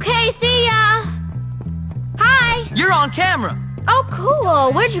 Okay, see ya. Hi. You're on camera. Oh,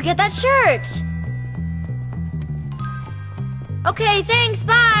 cool. Where'd you get that shirt? Okay, thanks.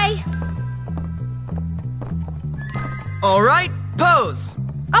 Bye. All right, pose.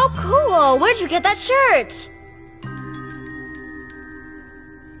 Oh, cool. Where'd you get that shirt?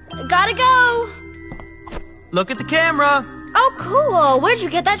 Gotta go. Look at the camera. Oh, cool. Where'd you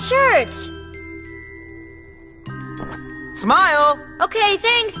get that shirt? Smile. Okay,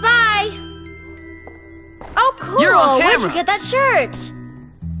 thanks. Bye. Oh, cool. You're on Where'd camera. you get that shirt?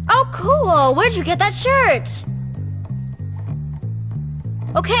 Oh, cool. Where'd you get that shirt?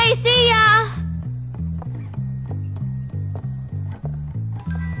 Okay, see ya.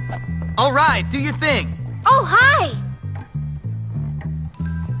 All right, do your thing. Oh, hi.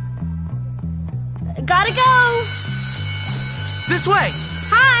 Gotta go. This way.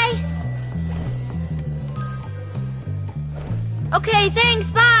 Hi. Okay, thanks.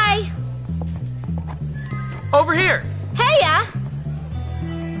 Bye. Over here. Heya.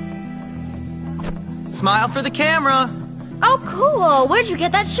 Smile for the camera. Oh, cool. Where'd you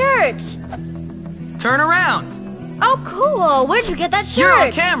get that shirt? Turn around. Oh, cool. Where'd you get that shirt? You're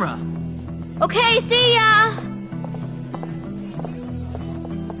on camera. Okay, see ya.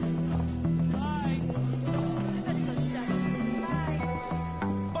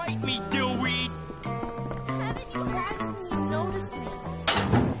 Bite me, dillweed. Haven't you actually noticed me?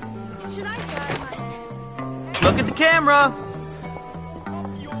 Should I dye my hair? Look at the camera.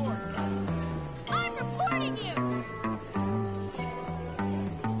 I'm reporting you.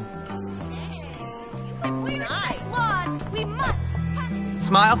 We must.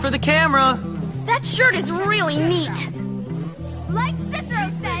 Smile for the camera. That shirt is really neat. Like Cicero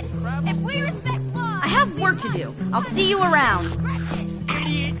said, if we respect law, I have work to do. I'll see you around.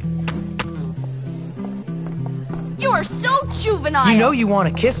 Idiot. You are so juvenile. You know you want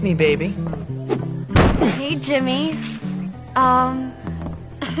to kiss me, baby. Hey, Jimmy.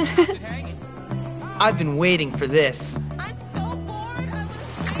 I've been waiting for this. I'm so bored.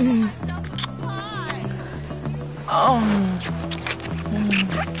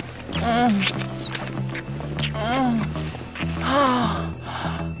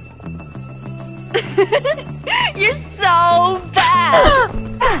 You're so bad.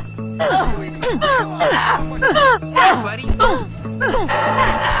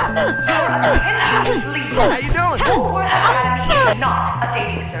 How you doing? Hogwarts Academy is not a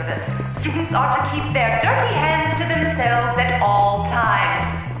dating service. Students are to keep their dirty hands to themselves at all times.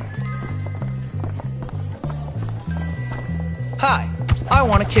 Hi, I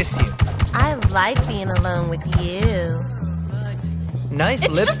want to kiss you. I like being alone with you. Nice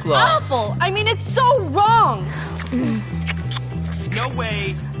It's lip just gloss. awful. I mean, it's so wrong. No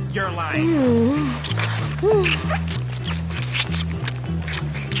way, you're lying.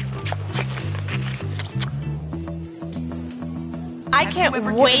 I can't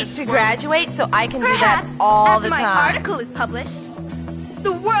wait to graduate so I can do that all the time. My article is published.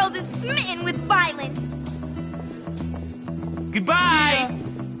 The world is smitten with violence. Goodbye.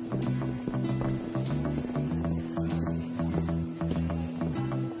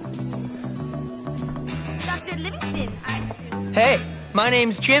 Dr. Livingston, I assume. Hey, my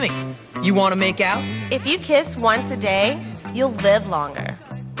name's Jimmy. You want to make out? If you kiss once a day, you'll live longer.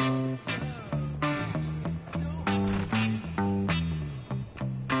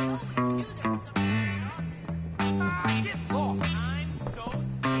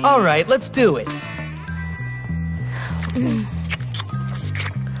 All right, let's do it.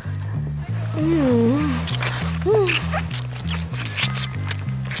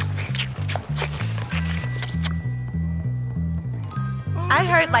 I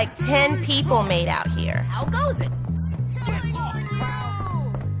heard like 10 people made out here. How goes it?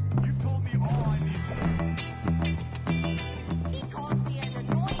 You've told me all I need to know. He calls me an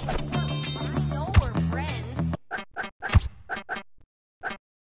annoying jerk. I know we're friends.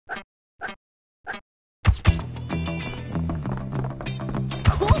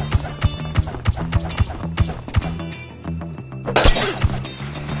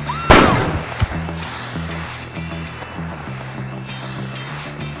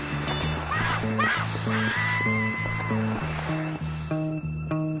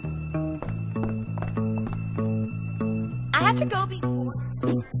 I have to go before.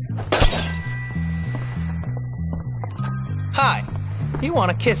 Hi, you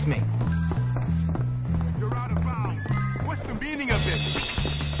want to kiss me? You're out of bounds. What's the meaning of this?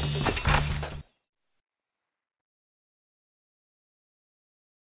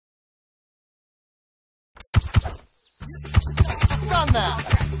 Done that.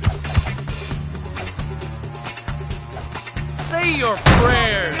 Say your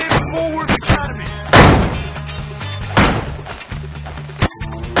prayers. Forward Academy.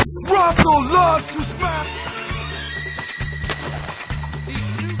 Rocco loves to smack.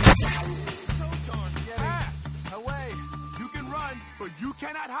 Yeah, away. You can run, but you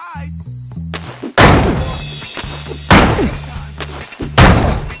cannot hide.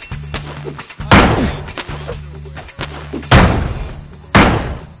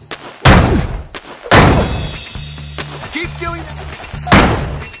 Keep doing that.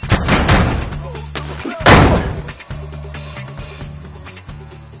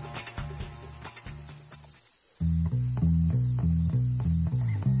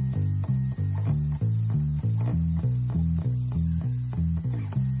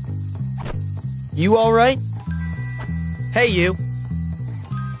 You all right? Hey, you.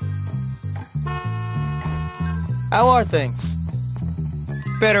 How are things?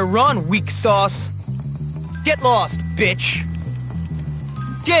 Better run, weak sauce. Get lost, bitch.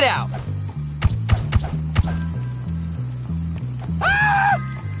 Get out.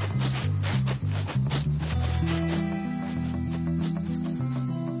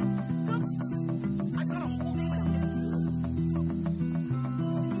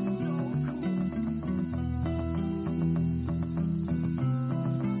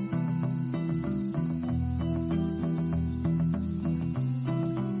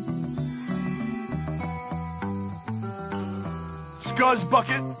 Scuzz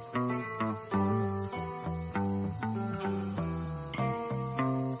bucket.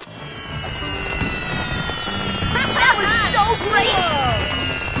 That was so great!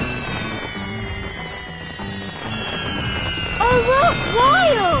 Oh, look!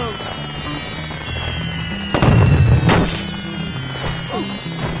 Wild!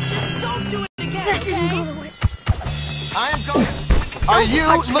 Don't do it again. That didn't go the way. I am going. Are you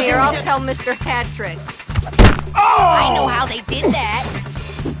Touch me looking or I'll at... tell Mr. Hattrick. Oh! I know how they did that.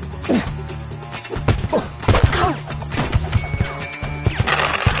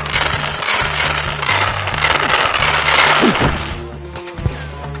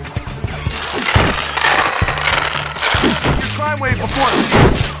 Crime wave before it.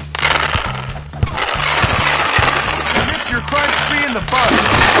 Rip your crime free in the bud.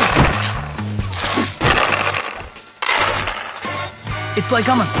 It's like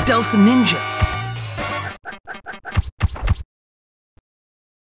I'm a stealth ninja.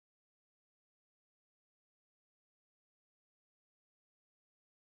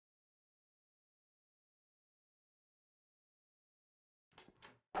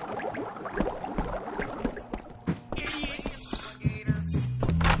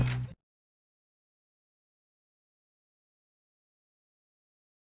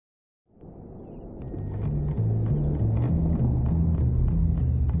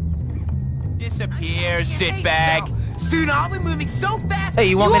 Disappear, shitbag. Soon I'll be moving so fast. Hey,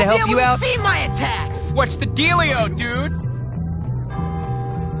 you want me to help you out? See my attacks. What's the dealio, dude?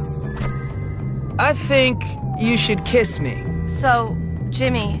 I think you should kiss me. So,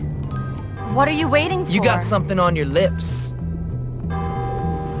 Jimmy, what are you waiting for? You got something on your lips.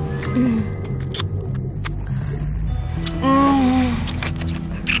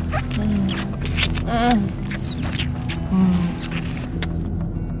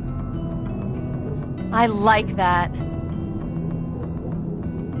 I like that.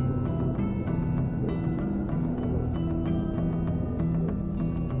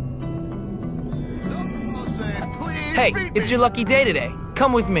 Hey, it's your lucky day today.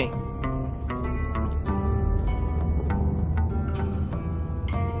 Come with me.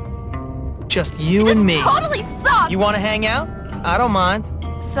 Just you and me. Totally sucks. You want to hang out? I don't mind.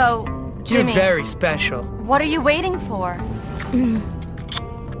 So, Jimmy, You're very special. what are you waiting for?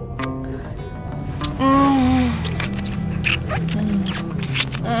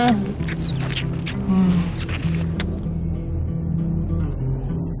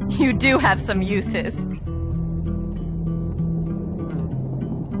 You do have some uses.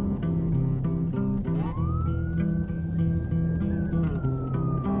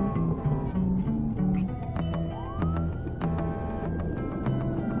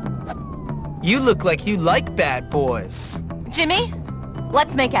 You look like you like bad boys. Jimmy,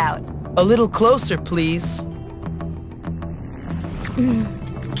 let's make out. A little closer, please.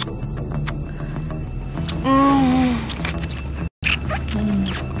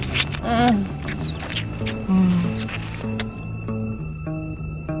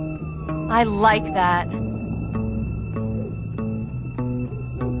 I like that.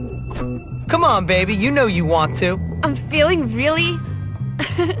 Come on, baby. You know you want to. I'm feeling really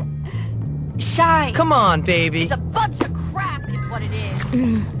shy. Come on, baby. It's a bunch of crap is what it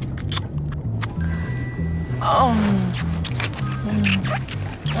is.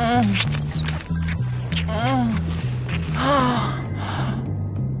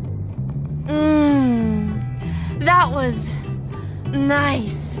 That was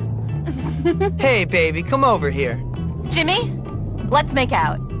nice. Hey, baby, come over here. Jimmy, let's make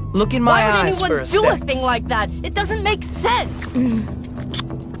out. Look in my Why would eyes for anyone a do sec. a thing like that? It doesn't make sense.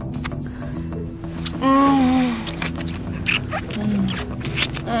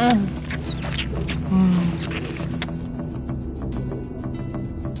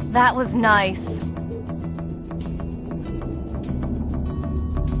 That was nice.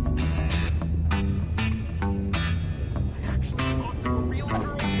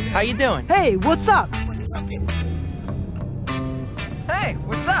 How you doing? Hey, what's up? Hey,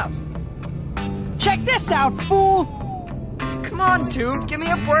 what's up? Check this out, fool! Come on, dude, give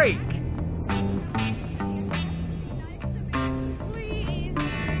me a break.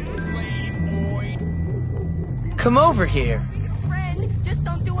 Come over here. Friend, just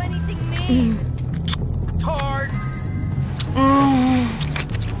don't do anything mean. Tard.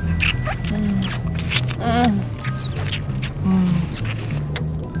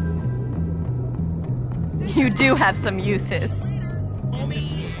 You do have some uses.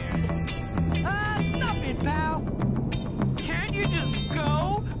 Stop it, pal! Can't you just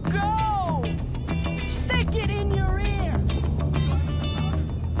go? Go! Stick it in your ear!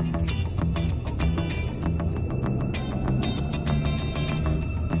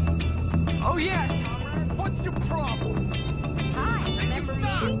 Oh, yes! What's your problem? Hi, remember me?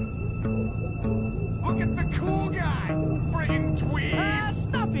 Look at the cool guy! Friggin' tweed!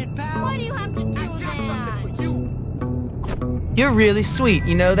 Stop it, pal! Why do you have to do that? You're really sweet,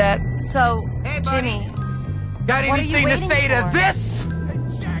 you know that? So, Jimmy, Got what are you anything to waiting say to for? this? Hey,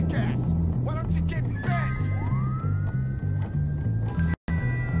 jackass! Why don't you get bent?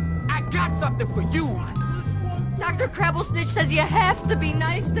 I got something for you. Dr. Dr. Crabblesnitch says you have to be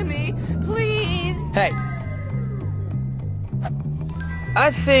nice to me. Please. Hey.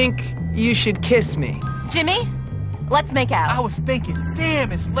 I think you should kiss me. Jimmy, let's make out. I was thinking,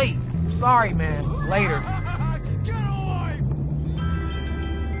 damn, it's late. Sorry, man. Later. Get away!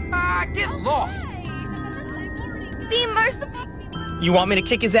 Get lost. Be merciful. You want me to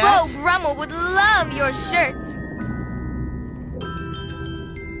kick his ass? Beau Brummel would love your shirts.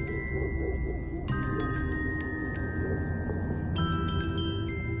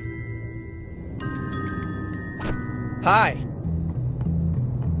 Hi.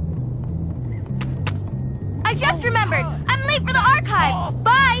 I just remembered. I'm late for the archive.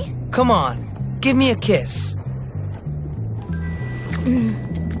 Bye. Come on. Give me a kiss.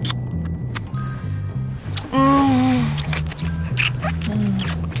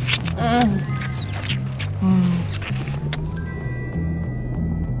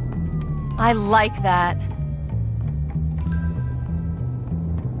 I like that.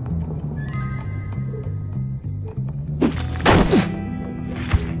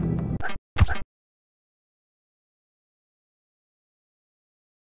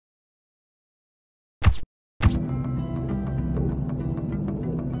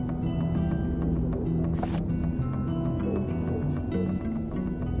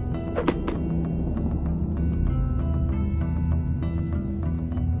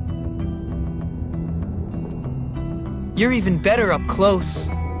 You're even better up close.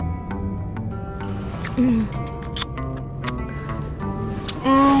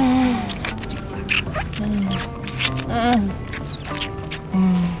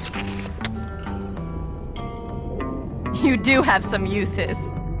 You do have some uses.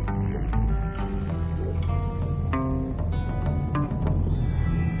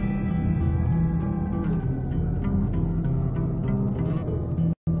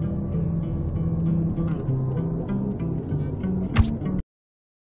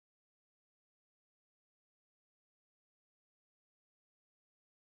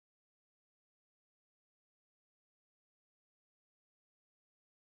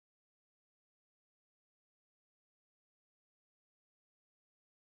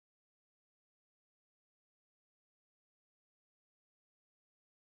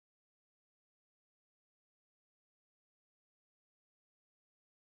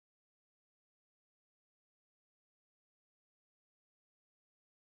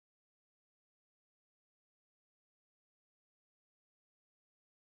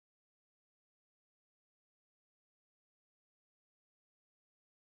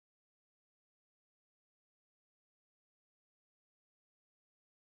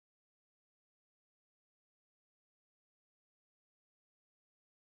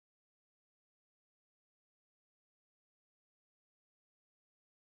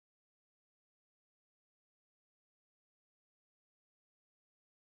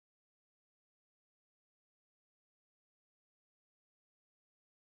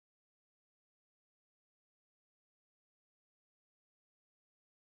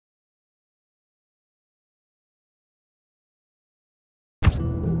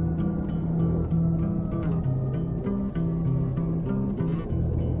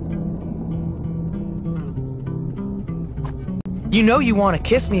 You know you want to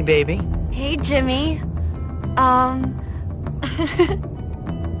kiss me, baby. Hey, Jimmy. I'm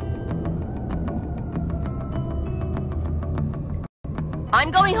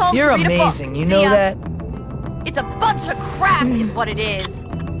going home You're to read amazing, a book. you know that? It's a bunch of crap is what it is.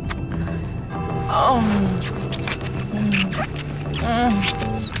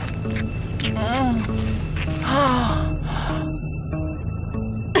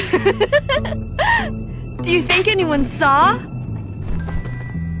 Do you think anyone saw?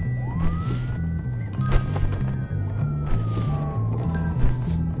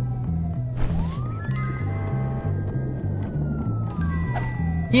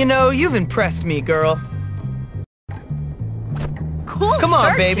 You know, you've impressed me, girl. Cool Come on,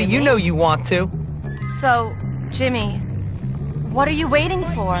 shirt, baby, Jimmy. you know you want to. So, Jimmy, what are you waiting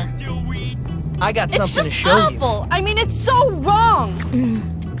for? I got something to It's show just awful. I mean, it's so wrong.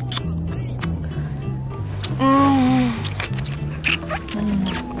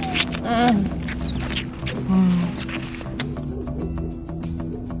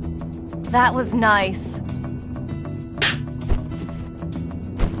 That was nice.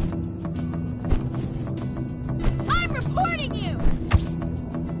 I'm reporting you.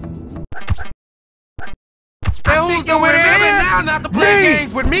 Who's doing it now not to play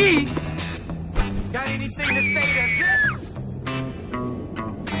games with me? Got anything to say to this?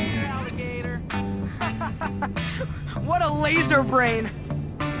 Hey, alligator. What a laser brain.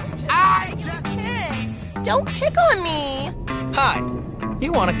 I just hit. Don't pick on me. Hi.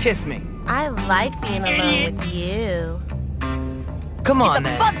 You want to kiss me? I like being alone with you. Come on, It's a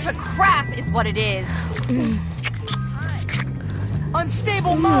then. bunch of crap is what it is.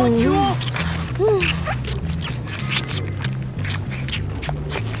 Unstable molecule!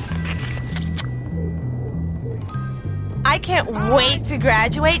 I can't wait to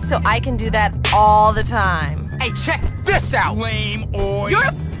graduate so I can do that all the time. Hey, check this out! Lame oil! You're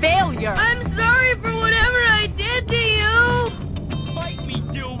a failure. I'm sorry for whatever I did to you. Bite me,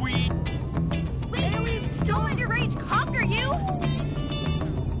 dillweed! Wait, don't let your rage conquer you.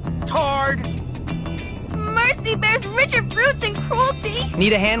 Tard! Mercy bears richer fruit than cruelty.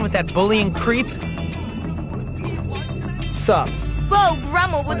 Need a hand with that bullying creep? Sup? Bo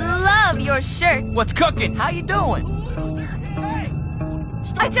Brummel would love your shirt. What's cooking? How you doing?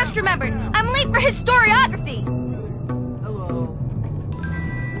 I just remembered. I'm late for historiography. Hello.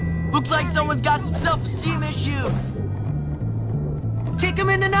 Looks like someone's got some self-esteem issues. Kick him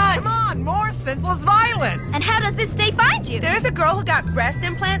in the nuts! Come on, more senseless violence! And how does this day find you? There's a girl who got breast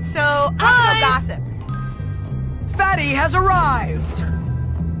implants, so I'm gonna go gossip. Fatty has arrived!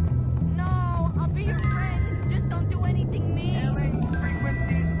 No, I'll be your friend. Just don't do anything mean. Hailing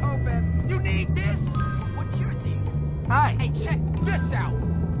frequencies open. You need this? What's your deal? Hi. Hey, check this out.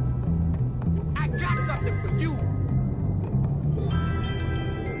 I got something for you.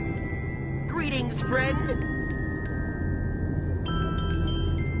 Greetings, friend.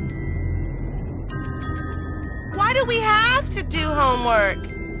 Why do we have to do homework?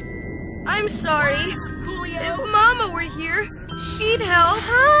 I'm sorry. Coolio. If Mama were here, she'd help.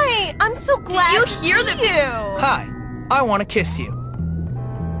 Hi, I'm so glad you to hear see them? you. Hi. I want to kiss you.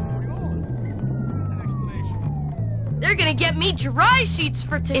 They're gonna get me dry sheets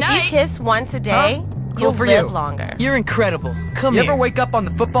for tonight. If you kiss once a day, you'll for live you. longer. You're incredible. Come You here. ever wake up on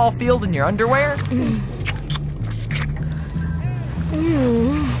the football field in your underwear?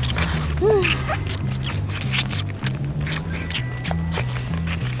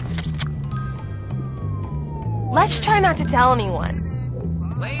 Let's try not to tell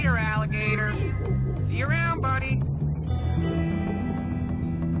anyone. Later, alligator. See you around, buddy.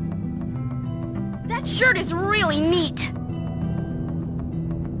 That shirt is really neat.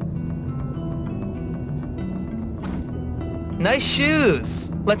 Nice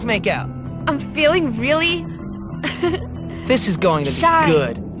shoes. Let's make out. I'm feeling really... This is going to be Shy.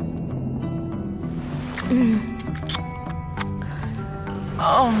 good.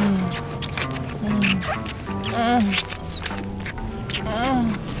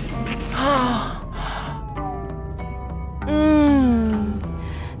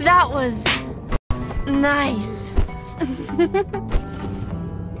 That was... nice.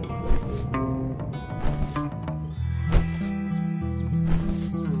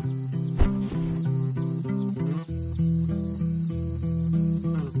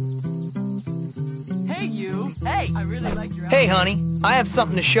 Hey, you. Hey, I really like your Hey, honey. I have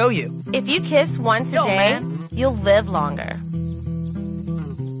something to show you. If you kiss once a Yo, day, man. you'll live longer.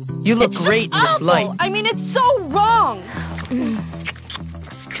 You look great in this Awful. light. I mean, it's so wrong.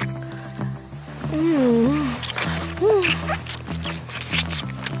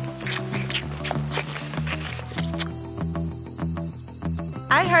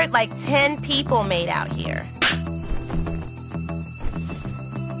 I heard like 10 people made out here.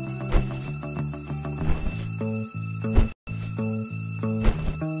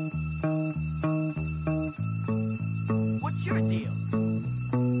 What's your deal?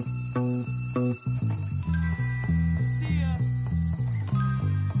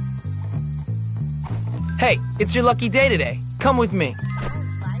 Hey, it's your lucky day today. Come with me.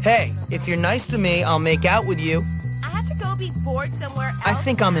 Hey, if you're nice to me, I'll make out with you. I have to go be bored somewhere else. I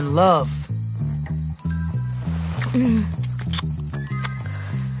think I'm in love.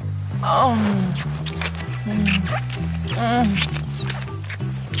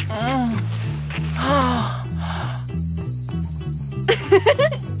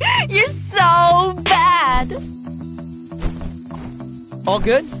 You're so bad. All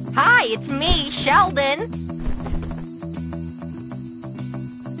good? Hi, it's me, Sheldon.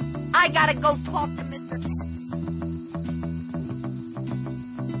 I gotta go talk to Mr.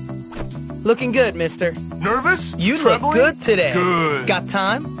 Looking good, mister. Nervous? You Trembling? look good today. Good. Got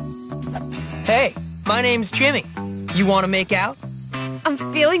time? Hey, my name's Jimmy. You want to make out? I'm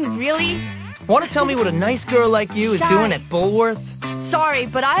feeling really... Want to tell me what a nice girl like you is Shy. doing at Bulworth? Sorry,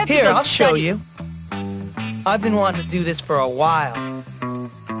 but I have to Here, go I'll show study. you. I've been wanting to do this for a while.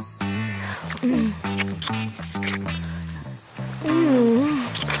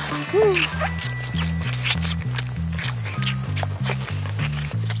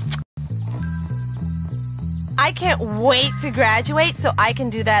 I can't wait to graduate so I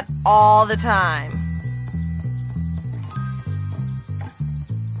can do that all the time.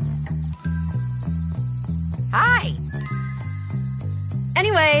 Hi.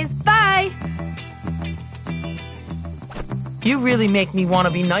 Anyways, bye. You really make me want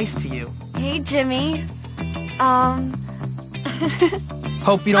to be nice to you. Hey, Jimmy.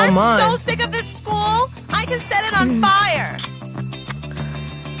 Hope you don't mind. I'm so sick of this school. I can set it on fire.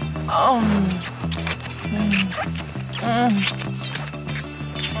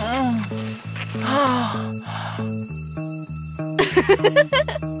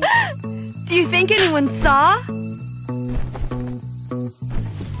 Do you think anyone saw?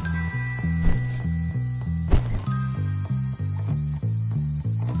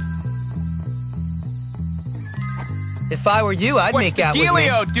 If I were you, I'd make out with me.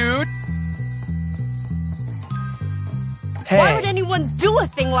 Dealio, dude? Hey. Why would anyone do a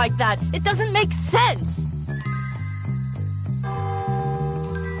thing like that? It doesn't make sense.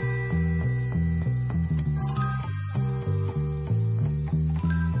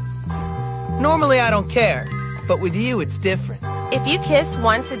 Normally I don't care, but with you it's different. If you kiss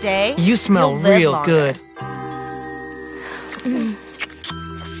once a day, You smell you'll live real longer. good.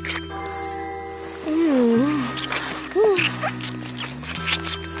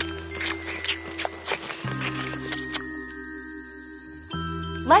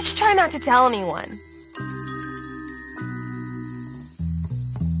 Let's try not to tell anyone.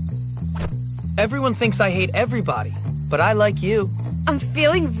 Everyone thinks I hate everybody, but I like you. I'm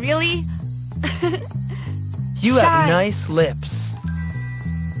feeling really... You Shy. have nice lips.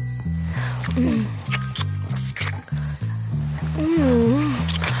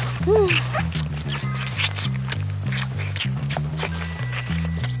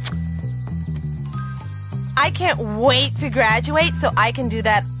 I can't wait to graduate so I can do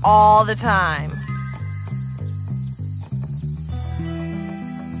that all the time.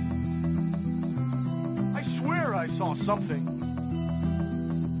 I swear I saw something.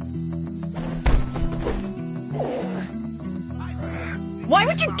 Why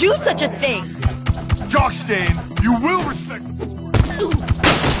would you do such a thing? Jockstain, you will respect the board.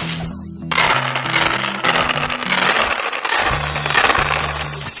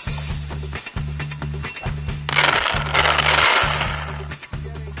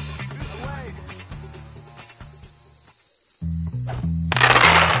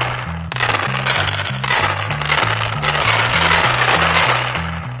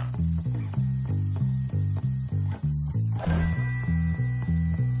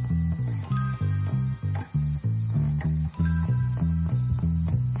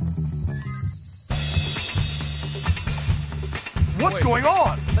 What's going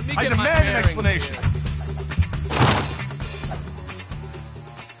on? I demand an explanation.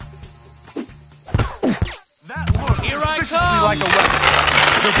 That looks suspiciously like a weapon.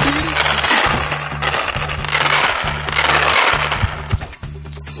 Repeat.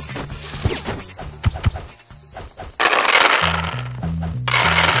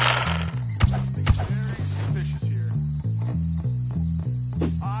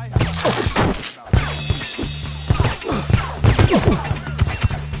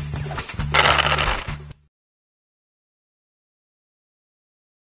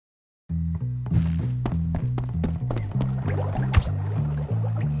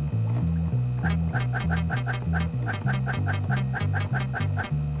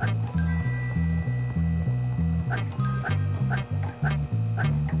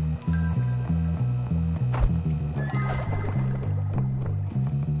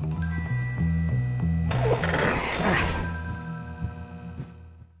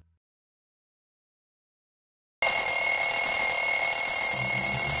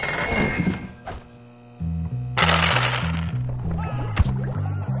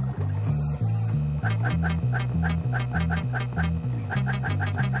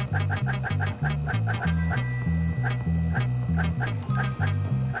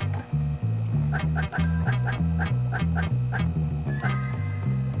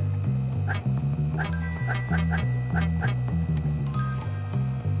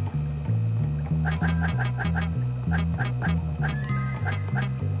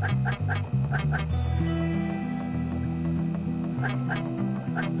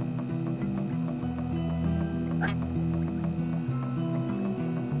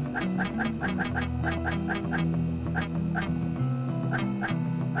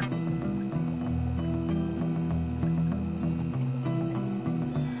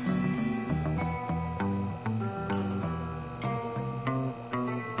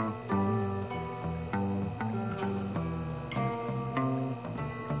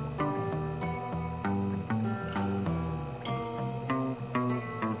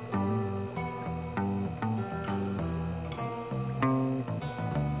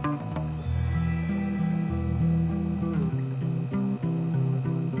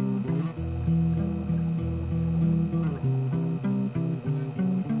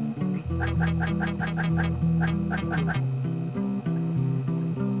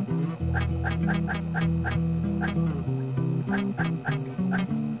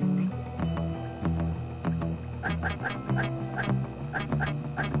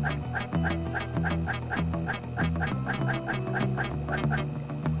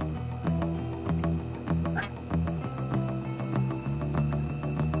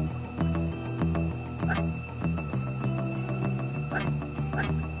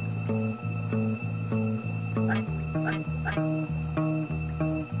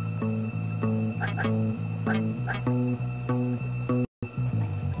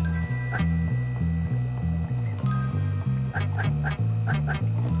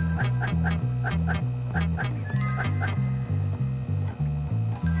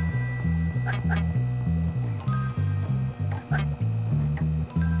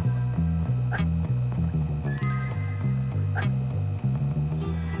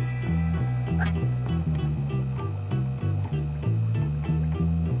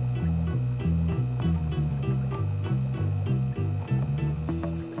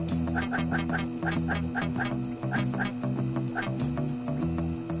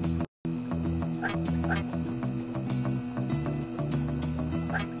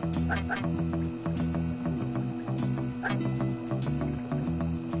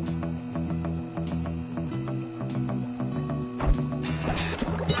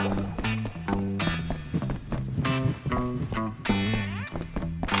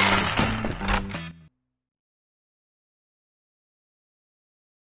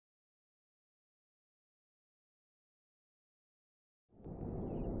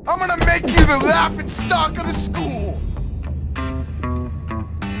 I'm gonna make you the laughing stock of the school!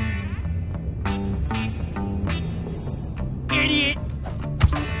 Idiot!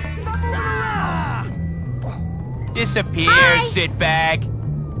 Stop moving around! Disappear, Hi. shitbag.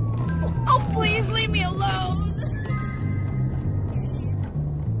 Oh, please leave me alone.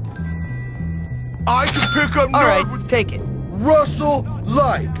 I can pick up All right, nerve with take it. Russell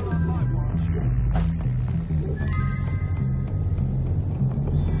like.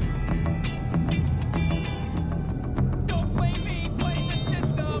 Don't play me, play the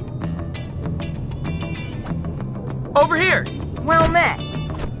system. Over here. Well met.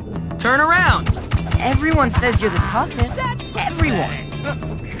 Turn around. Everyone says you're the toughest. Everyone.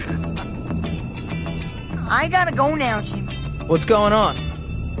 I gotta go now, Jimmy. What's going on?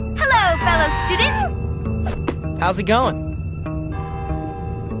 Hello, fellow student. How's it going?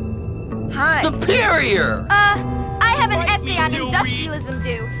 Hi. Superior! I have an essay on you industrialism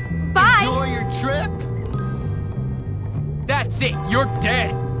due. Bye. Enjoy your trip. That's it, you're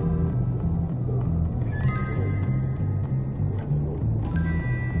dead.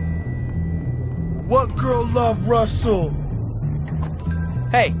 What girl loved Russell?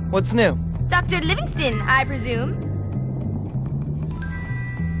 Hey, what's new? Dr. Livingston, I presume.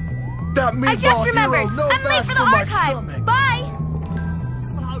 That I meatball just remembered. hero, no I'm late match for for the my archives. stomach. Bye.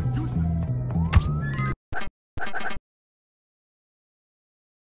 How useless.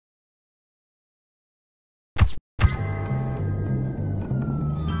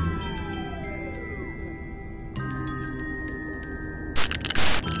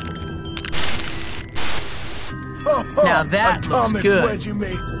 Now that looks Atomic good. wedgie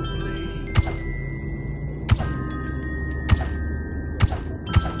made.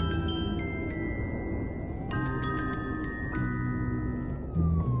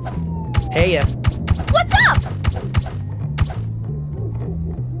 Hey, What's up?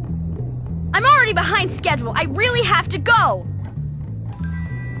 I'm already behind schedule. I really have to go.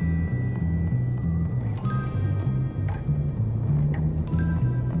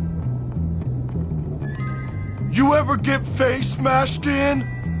 You ever get face smashed in?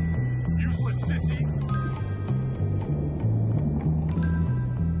 Useless sissy.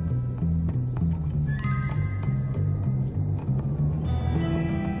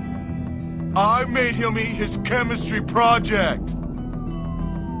 I made him eat his chemistry project.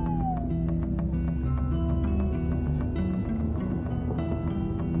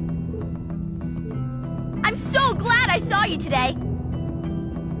 I'm so glad I saw you today.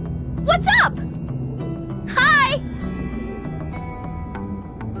 What's up? Hi.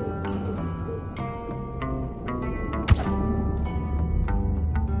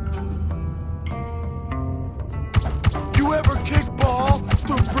 You ever kick ball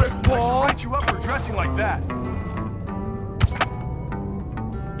through brick wall? I should write you up for dressing like that.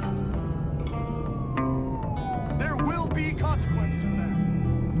 There will be consequences for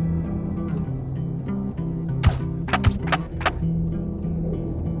that.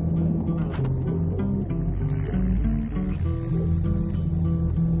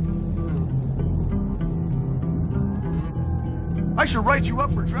 should write you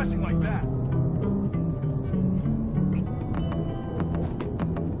up for dressing like that.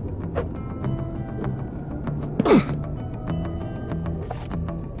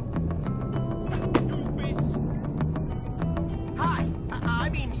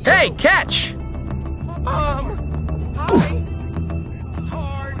 Hey, catch! Hi.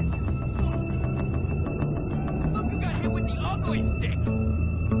 Tard. Look who got hit with the ugly stick.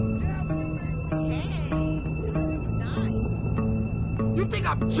 You think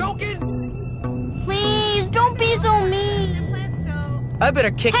I'm joking? Please, don't be so mean. I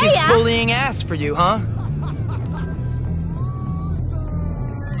better kick his bullying ass for you, huh?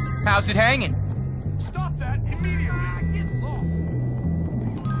 How's it hanging? Stop that immediately. Get lost.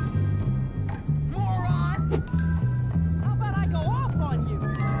 Moron. How about I go off on you?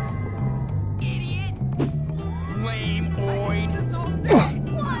 Idiot. Lame-oid.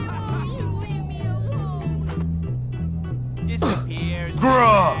 Why won't you leave me alone? Disappears.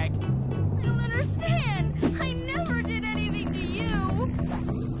 Grub. I don't understand. I never did anything to you.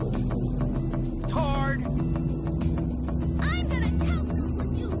 Tard. I'm gonna tell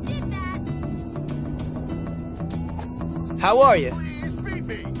someone you did that. How are you? Please beat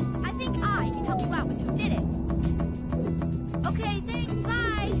me. I think I can help you out with who did it. Okay, thanks.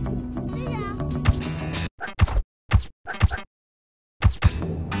 Bye. See ya.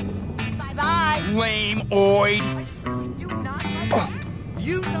 Bye-bye. Lame-oid. I surely do not like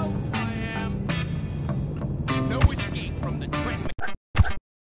You know who I am. No escape from the train.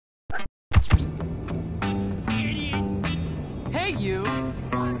 Idiot. Hey, you.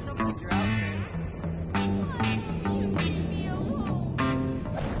 Why won't you leave me alone?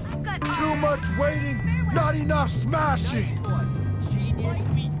 I've got Too much waiting, not enough smashing. Genius,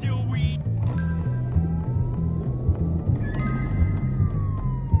 we do weed.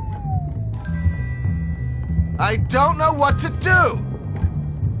 I don't know what to do.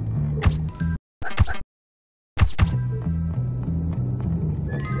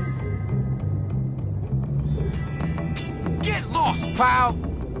 Get lost, pal.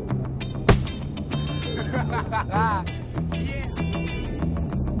 Yeah.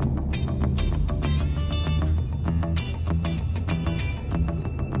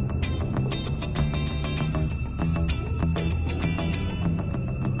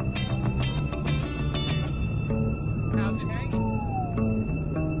 How's it hanging?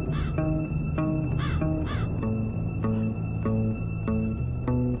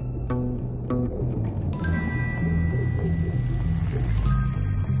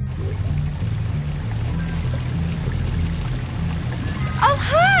 Oh,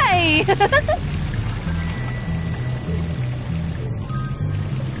 hi!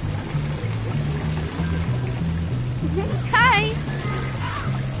 Hi!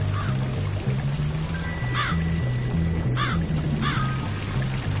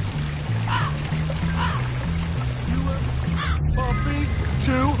 Puppy,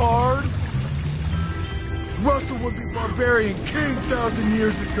 too hard. Russell would be barbarian king 1,000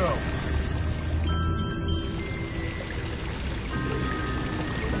 years ago.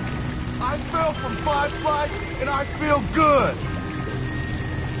 I fell from 5 fights and I feel good.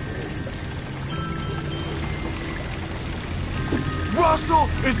 Russell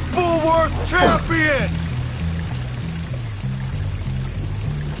is Bullworth champion.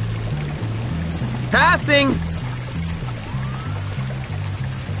 Passing!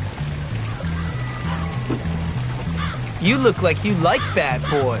 You look like you like bad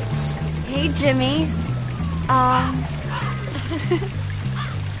boys. Hey, Jimmy.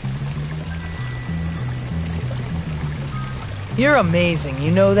 You're amazing,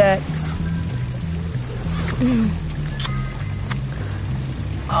 you know that?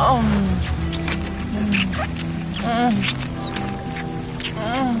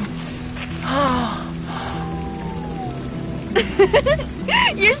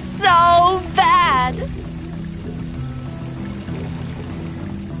 You're so bad.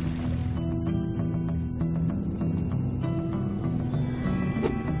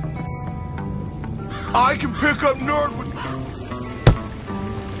 I can pick up Nerd with...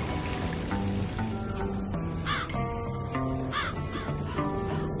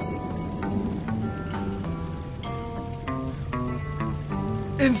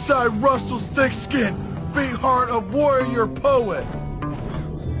 Inside Russell's thick skin, big heart of warrior poet.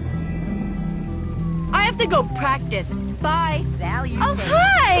 I have to go practice. Bye. Salute. Oh,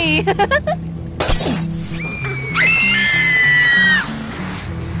 hi!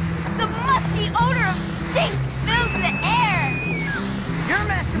 The musty odor of stink fills the air. You're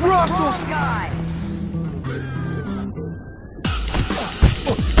messing with the wrong guy.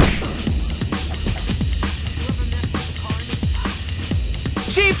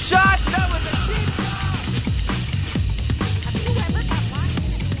 shot! That was a cheap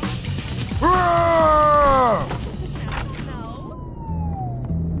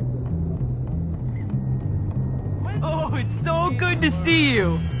Oh, it's so good to see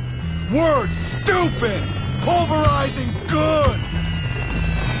you. Word stupid! Pulverizing good!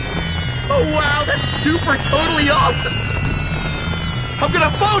 Oh, wow, that's super totally awesome! I'm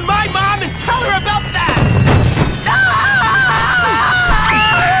gonna phone my mom and tell her about that!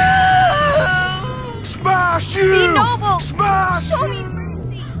 Smash you! Be noble! Smash! Show me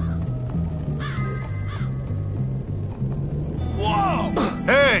mercy! Whoa!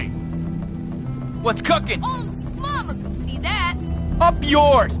 Hey! What's cooking? Oh, Mama could see that! Up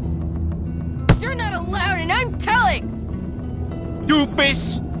yours! You're not allowed, and I'm telling!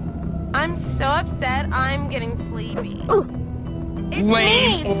 Doofus! I'm so upset, I'm getting sleepy. It's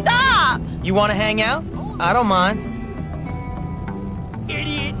Lame. me! Stop! You want to hang out? I don't mind.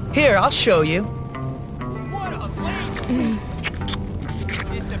 Idiot! Here, I'll show you. What a lame...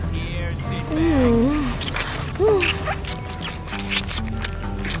 Disappear, sit back.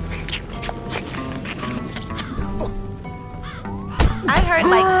 I heard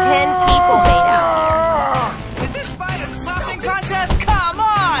like 10 people made out here. Is this fight a slapping contest? Come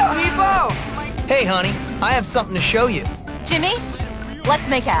on, people! Hey, honey, I have something to show you. Jimmy, let's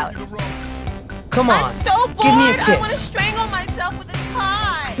make out. Come on, I'm so bored, give me a I want to kiss. strangle myself with a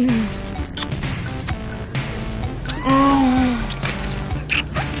tie.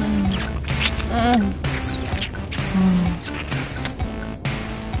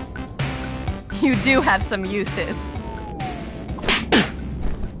 You do have some uses.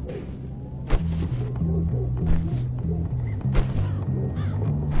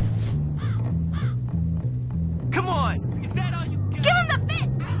 Come on! Is that all you got? Give him the fit!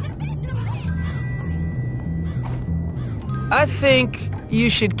 I think you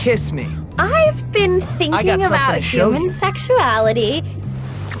should kiss me. I've been I got thinking something about to show human you. sexuality.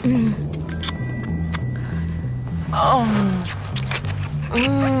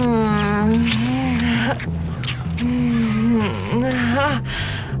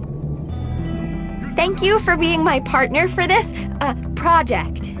 Thank you for being my partner for this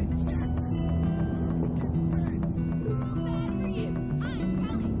project.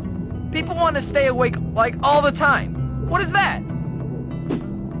 People want to stay awake, like, all the time. What is that?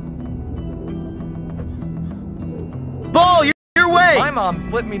 Ball, your way! My mom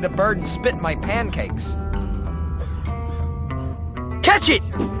flipped me the bird and spit in my pancakes. Catch it!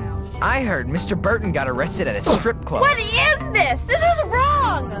 I heard Mr. Burton got arrested at a strip club. What is this? This is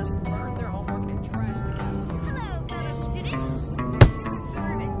wrong! Hello, fellow students.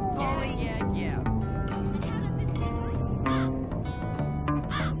 yeah.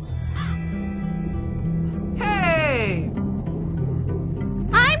 Hey!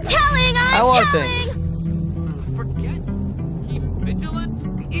 I'm telling! How are things? Forget. Keep vigilant.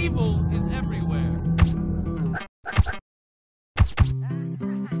 Evil is everywhere.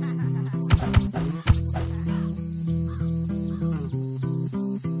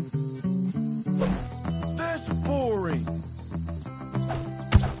 That's boring.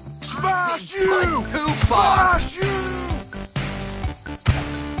 Smash you! Too far. Smash you!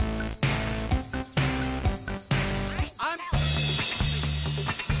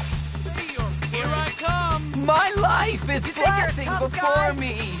 Here I come. My life is flashing before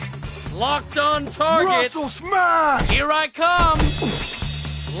me. Locked on target. Russell smash! Here I come.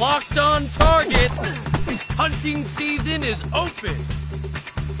 Locked on target. Hunting season is open.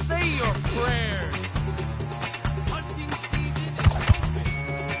 Say your prayers. Hunting season is open.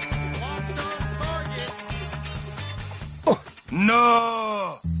 Locked on target.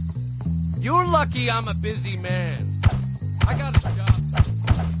 No! You're lucky I'm a busy man. I got a job.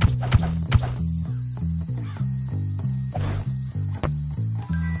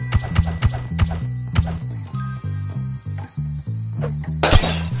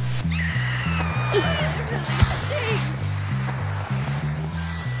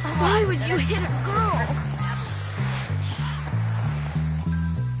 Why would you hit a girl?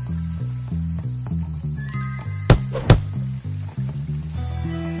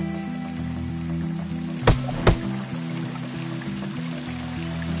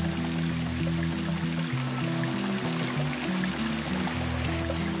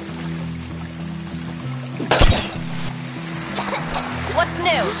 What's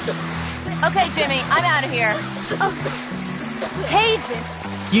new? Okay, Jimmy, I'm out of here. Hey, Jim.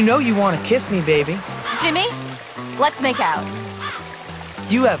 You know you want to kiss me, baby. Jimmy, let's make out.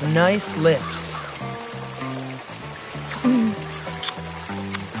 You have nice lips.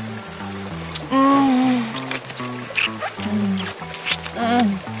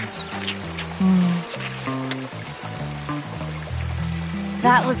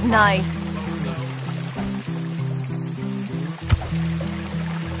 That was nice.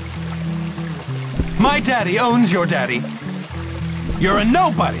 My daddy owns your daddy. You're a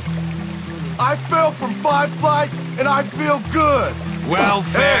nobody. I fell from 5 flights and I feel good.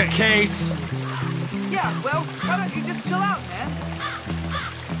 Welfare case. Yeah, well, why don't you just chill out, man?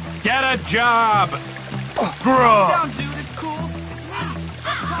 Get a job. Bruh. Down, dude, it's cool.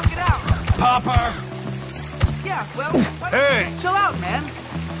 Talk it out. Popper. Yeah, well, why don't you just chill out, man?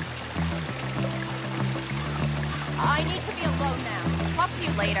 I need to be alone now. Talk to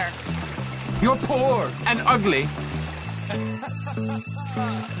you later. You're poor and ugly.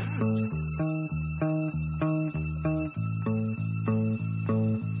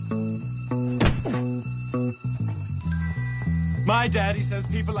 My daddy says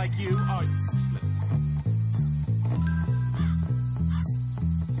people like you are useless.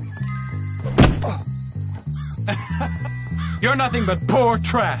 You're nothing but poor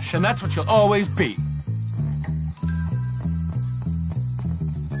trash, and that's what you'll always be.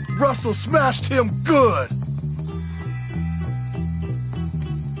 Russell smashed him good.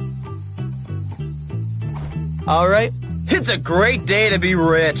 All right. It's a great day to be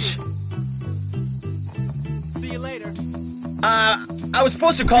rich. See you later. I was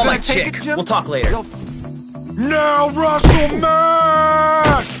supposed to call my chick. We'll talk later. Now, Russell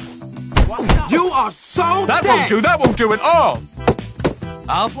Mash! You are so dead! That won't do at all!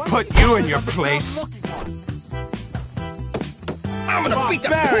 I'll put you in your place. I'm gonna beat the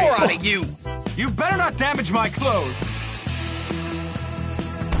poor out of you! You better not damage my clothes.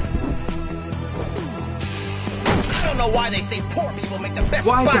 I don't know why they say poor people make the best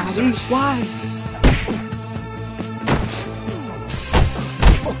Why, boxers. Daddy? Why?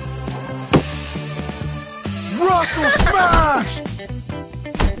 Russell smashed!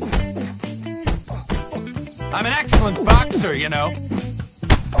 I'm an excellent boxer, you know.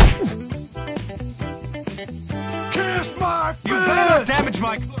 Kiss my You better not damage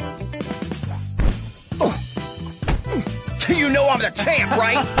my clothes. You know I'm the champ,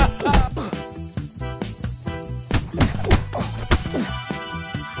 right?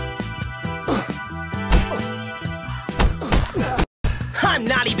 I'm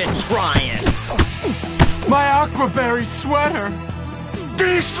not even trying. My aquaberry sweater.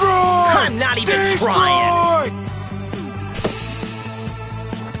 Destroy! I'm not even trying.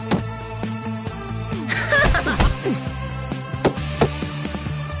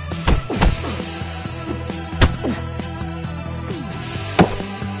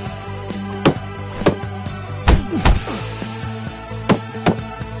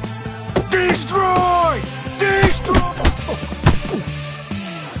 Destroy! Destroy!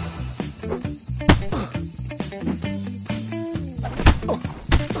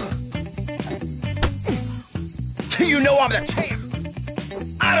 You know I'm the champ.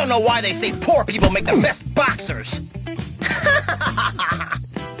 I don't know why they say poor people make the best boxers.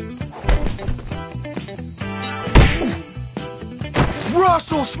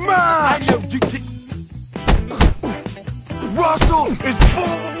 Russell smash! Russell is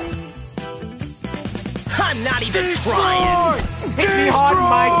I'm not even trying. Hit me hard in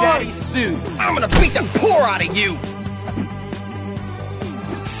my daddy's suit. I'm gonna beat the poor out of you.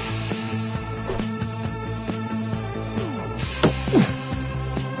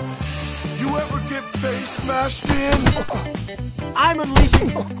 You ever get face smashed in? I'm unleashing.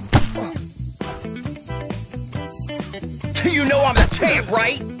 You know I'm the champ,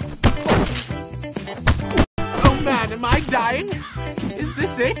 right? Oh man, am I dying? Is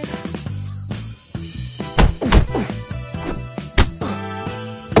this it?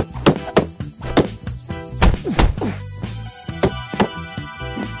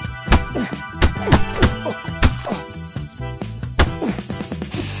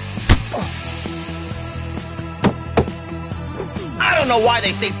 I don't know why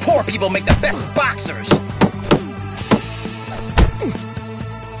they say poor people make the best boxers.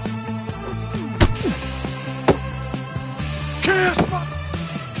 Kiss my...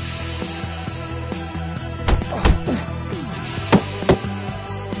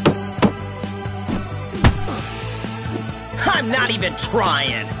 I'm not even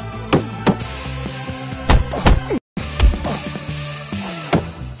trying.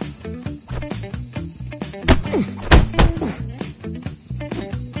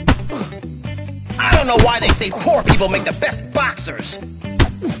 I don't know why they say poor people make the best boxers.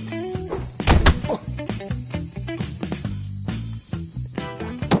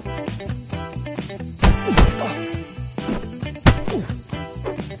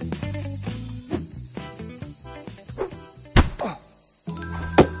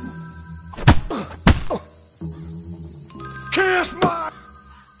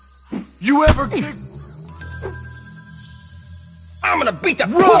 You ever kick... I'm gonna beat the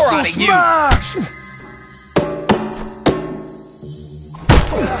floor out of you! Smash!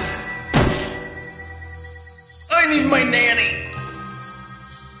 I need my nanny!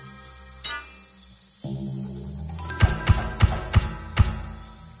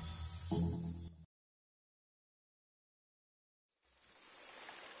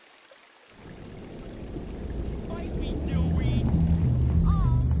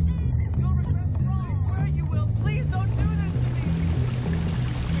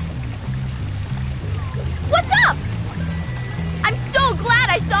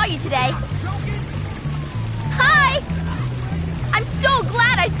 You today. Hi! I'm so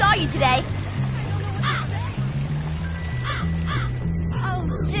glad I saw you today.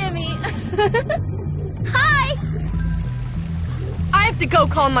 Oh, Jimmy. Hi! I have to go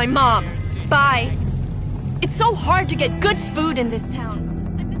call my mom. Bye. It's so hard to get good food in this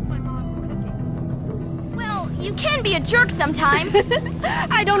town. I miss my mom's cooking. Well, you can be a jerk sometimes.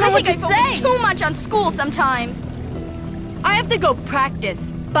 I don't know what to say. I think I focus too much on school sometimes. I have to go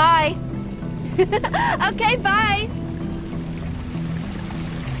practice. Bye. Okay, bye.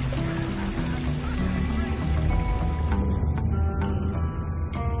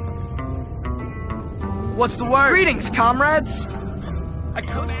 What's the word? Greetings, comrades. I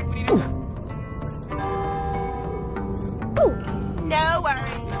could. No worries.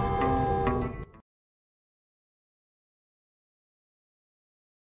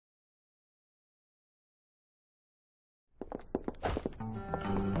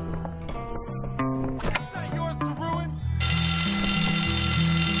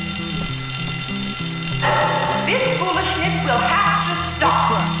 This foolishness will have to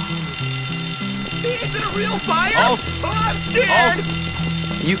stop. Is it a real fire? Oh. Oh, I'm scared!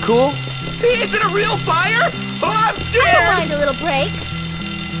 You cool? Is it a real fire? Oh, I'm I scared! don't mind a little break.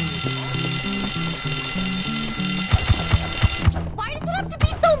 Why does it have to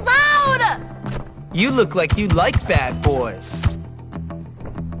be so loud? You look like you like bad boys.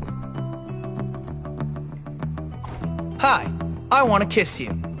 Hi, I want to kiss you.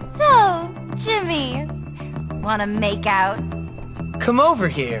 So, Jimmy, wanna make out? Come over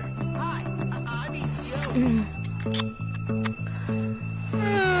here.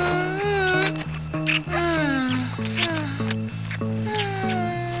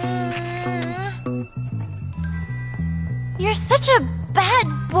 You're such a bad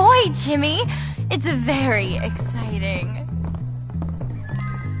boy, Jimmy. It's very exciting.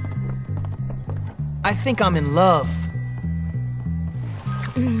 I think I'm in love.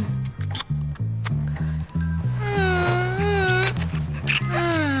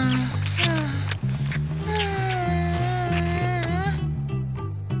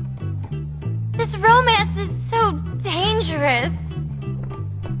 This romance is so dangerous.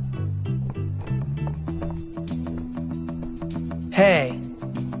 Hey.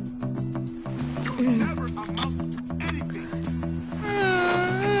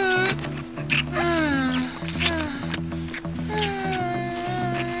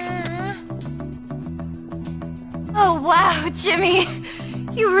 Oh, wow, Jimmy.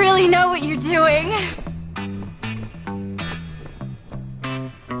 You really know what you're doing.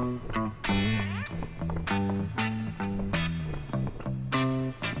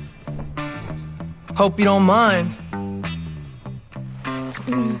 Hope you don't mind.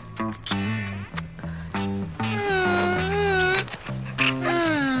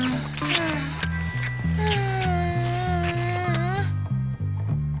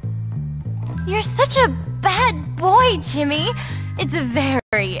 You're such a bad boy, Jimmy. It's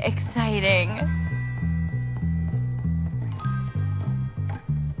very exciting.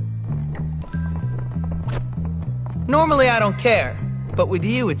 Normally I don't care, but with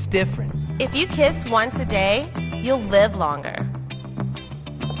you it's different. If you kiss once a day, you'll live longer.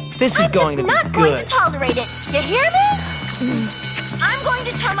 This is going to be I'm just not going to good. tolerate it. You hear me? I'm going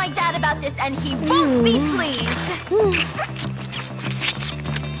to tell my dad about this and he won't be pleased.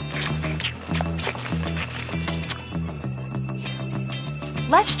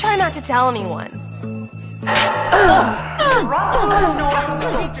 Let's try not to tell anyone.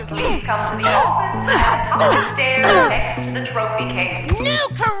 Please come to the office at the top of the stairs next to the trophy case. New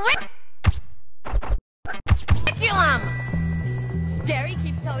curriculum! Jerry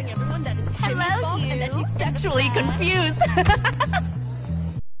keeps telling everyone that it's Jimmy's fault and that he's sexually confused.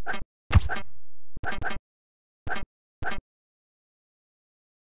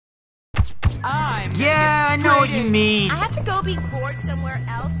 Yeah, I know what you mean. I have to go be bored somewhere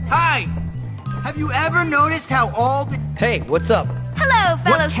else now. Hi! Have you ever noticed how all the... Hey, what's up? Hello,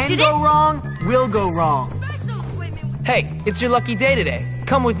 fellow What can student. go wrong, will go wrong. Hey, it's your lucky day today.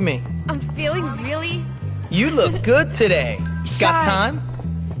 Come with me. I'm feeling really... You look good today. Got time?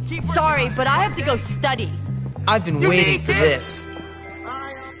 Sorry, but I have to go study. I've been waiting for this.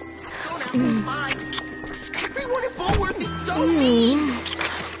 Everyone at Bulwark is so mean.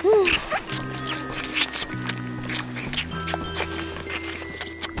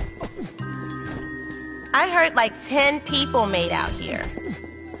 I heard like 10 people made out here.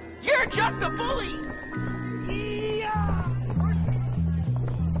 You're just a bully.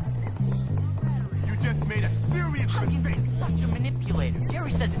 You just made a serious mistake. Such a manipulator.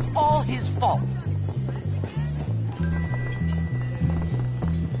 Gary says it's all his fault.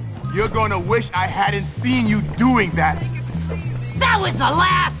 You're gonna wish I hadn't seen you doing that. That was the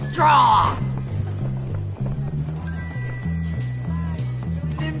last straw!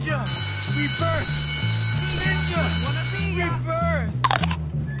 Ninja! Rebirth! Ninja!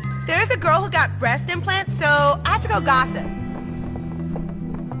 Rebirth! There's a girl who got breast implants, so I have to go gossip.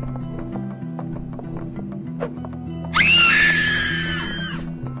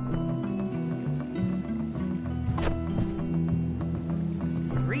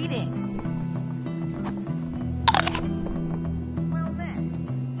 Greetings. Well met.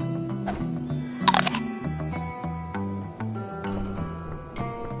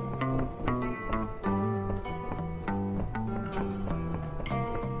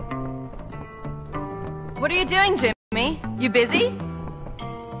 What are you doing, Jimmy? You busy?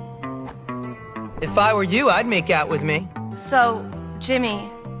 If I were you, I'd make out with me. So, Jimmy,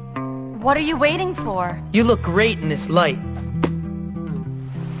 what are you waiting for? You look great in this light.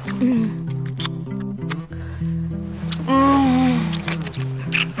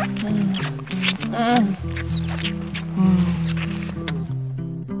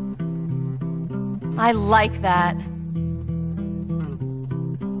 I like that.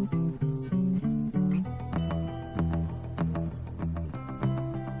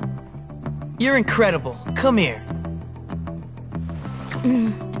 You're incredible. Come here.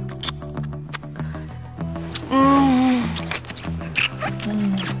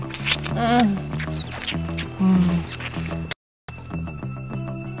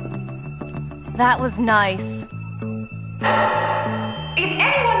 That was nice. If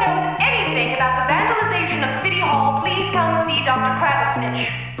anyone knows anything about the vandalization of City Hall, please come see Dr. Crabblesnitch.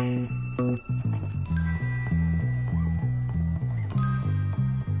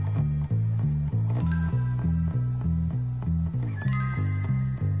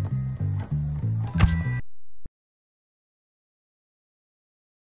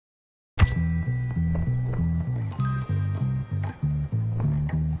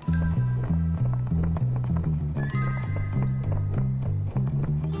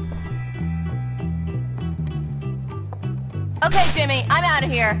 Okay, Jimmy, I'm out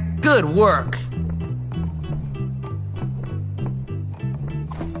of here. Good work.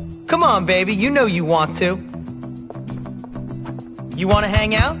 Come on, baby. You know you want to. You want to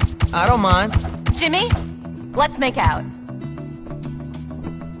hang out? I don't mind. Jimmy, let's make out.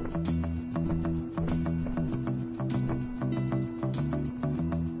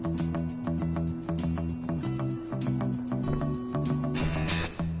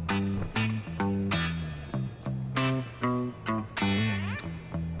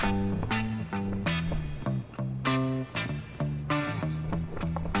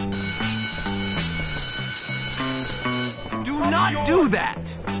 Not do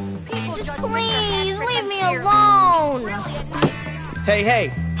that! Please, leave me alone! Hey,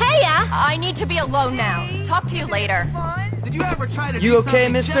 hey. Heya! I need to be alone now. Talk to you later. Did you ever try to You do okay,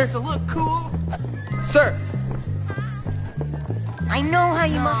 something mister? just to look cool? Sir. I know how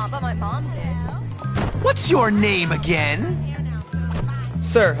you must... but my mom did. What's your name again?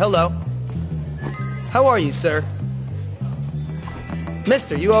 Sir, hello. How are you, sir?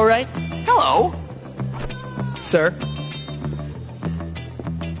 Mister, you all right? Hello? Sir?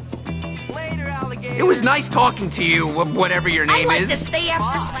 Later, alligator. It was nice talking to you, whatever your name I'd like is. to stay after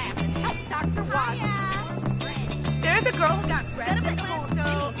class and help Dr. Watson. There's a girl who got breast implants,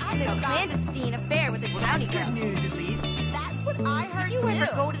 so I had a clandestine affair with a brownie girl. Good news, at least. That's what I heard. If you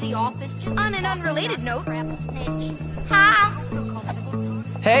ever go to the office, just on an unrelated note, Rattlesnitch. Ha!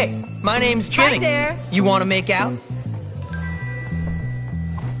 Hey, my name's Jimmy. Hi there. You want to make out?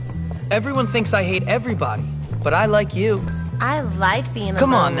 Everyone thinks I hate everybody, but I like you. I like being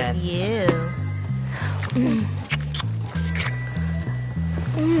Come alone on, then. with you.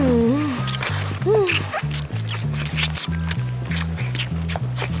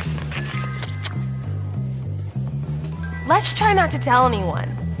 Let's try not to tell anyone.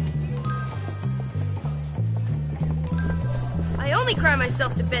 I only cry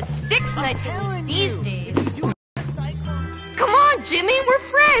myself to bed 6 nights a week these days. Come on, Jimmy. We're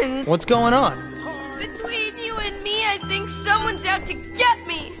friends. What's going on? Between you and me, I think someone's out to get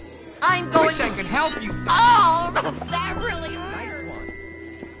me. I'm going Wish I could help you. Oh, that really hurt. Nice one.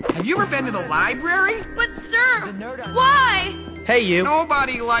 Have you ever been to the library? But sir, why? Hey, you.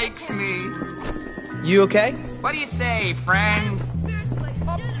 Nobody likes me. You okay? What do you say, friend?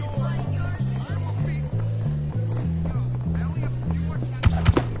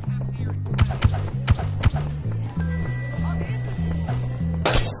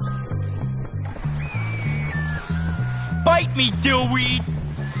 Bite me, dillweed!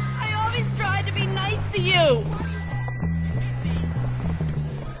 I always tried to be nice to you.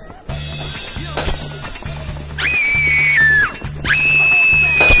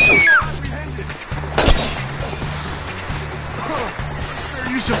 Fair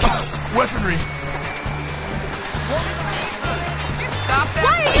use of weaponry. Stop that!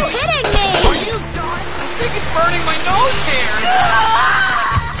 Why are you hitting me? Are you done? I think it's burning my nose hair.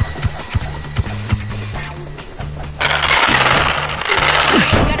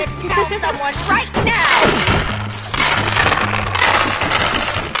 I'm gonna tell someone right now.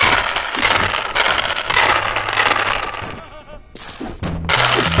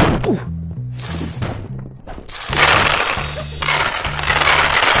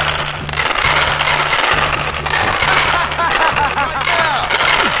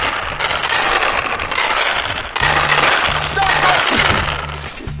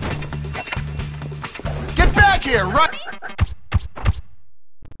 Get back here, right?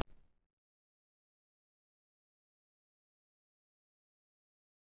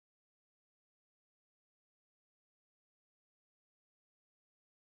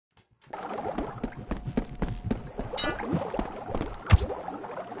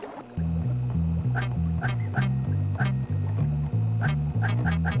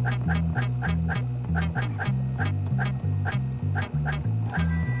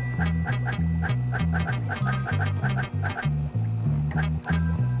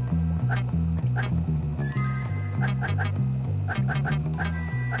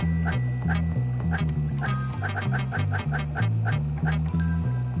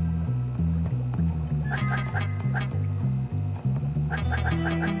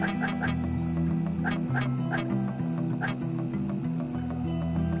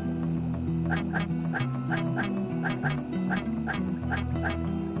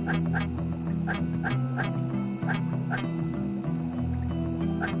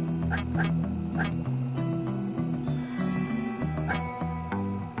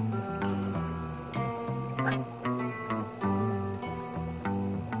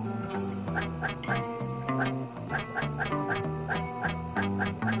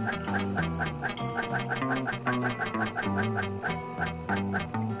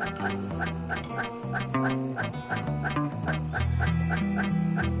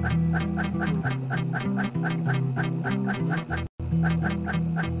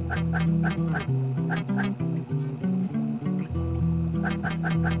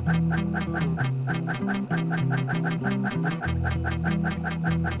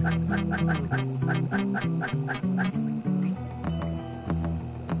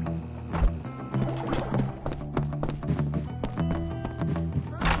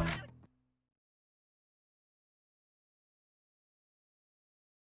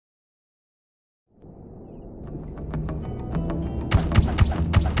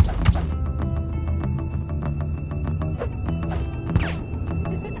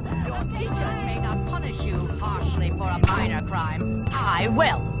 Teachers may not punish you harshly for a minor crime. I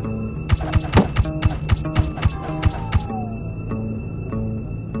will.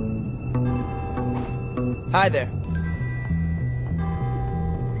 Hi there.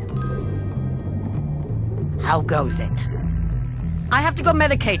 How goes it? I have to go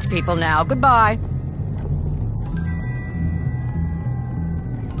medicate people now. Goodbye.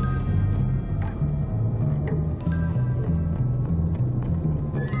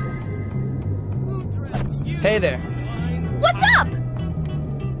 Hey there. What's up?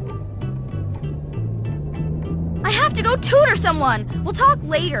 I have to go tutor someone. We'll talk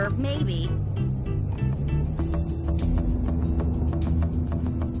later, maybe.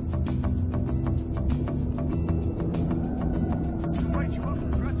 Why'd you up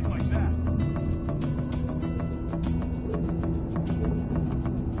for dressing like that?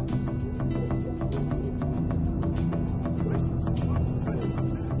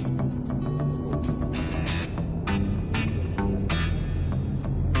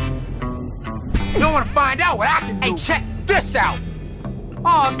 You don't want to find out what I can do? Hey, check this out!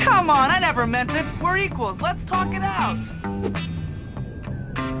 Oh, come on, I never meant it. We're equals. Let's talk it out.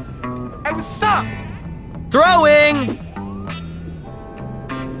 Hey, what's up? Throwing!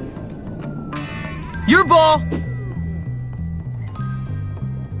 Your ball!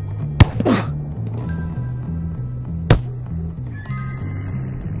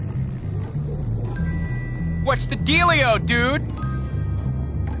 What's the dealio, dude?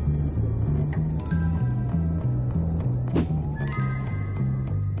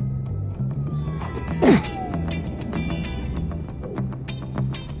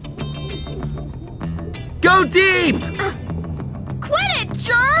 Go deep! Quit it,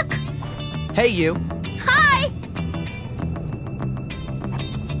 jerk! Hey, you. Hi!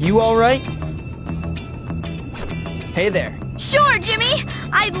 You alright? Hey there. Sure, Jimmy!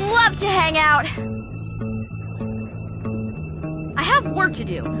 I'd love to hang out! I have work to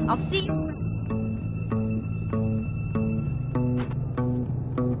do. I'll see you...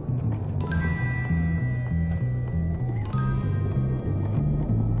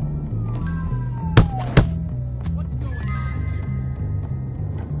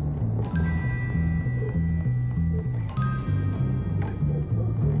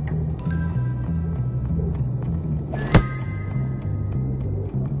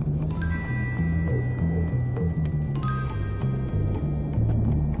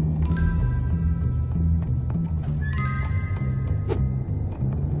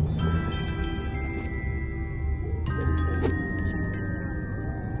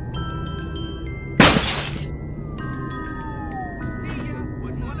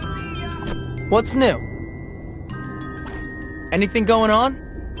 What's new? Anything going on?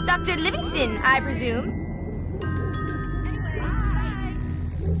 Dr. Livingston, I presume?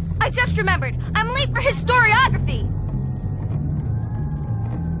 I just remembered. I'm late for historiography.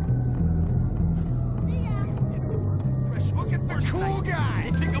 Look at the cool guy!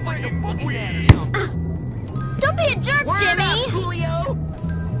 He picked up like a boogeyman or something. Don't be a jerk, Jimmy! Julio!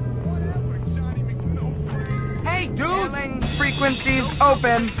 Hey, dude! Hailing frequencies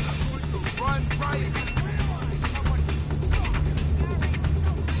open.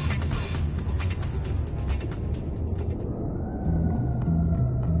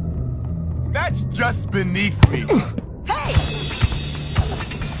 That's just beneath me. Hey!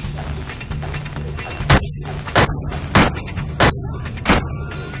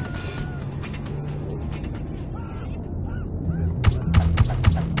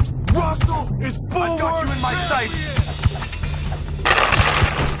 Russell is bull. I got you in my sights.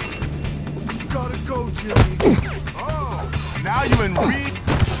 Gotta go, Jimmy. Oh, now you in read.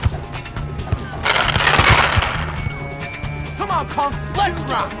 Come on, punk, let's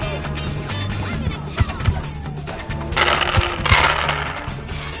rock!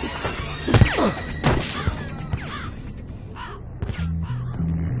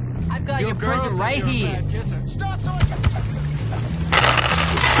 I've got your present right here. Stop!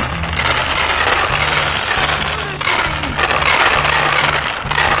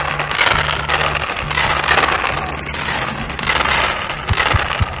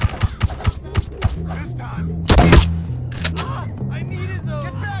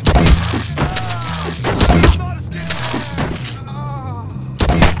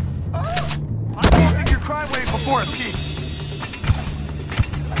 Before it peaks.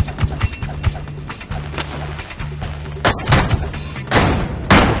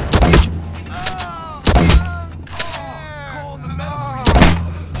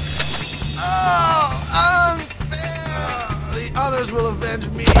 The others will avenge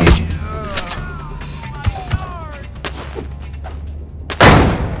me.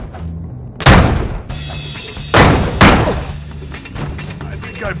 I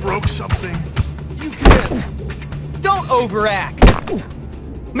think I broke something. You can. Don't overact.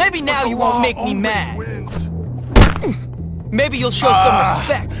 Maybe now you won't make me mad. Wins. Maybe you'll show some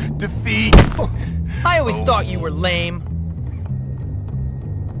respect. Defeat. I always thought you were lame.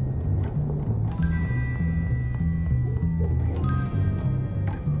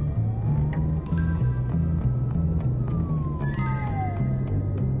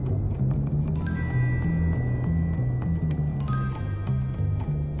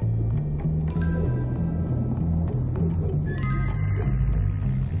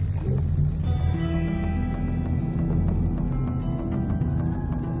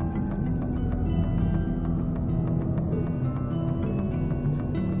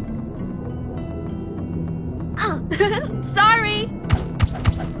 Sorry!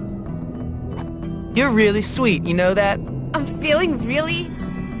 You're really sweet, you know that? I'm feeling really...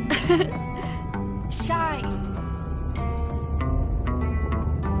 shy.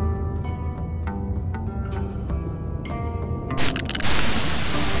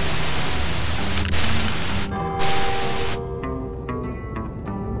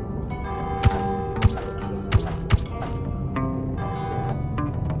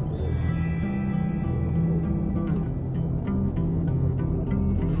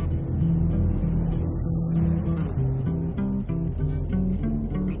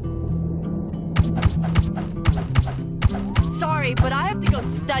 Sorry, but I have to go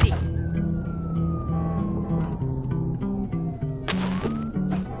study.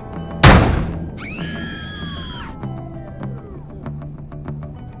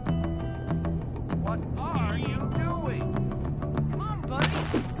 What are you doing? Come on, buddy.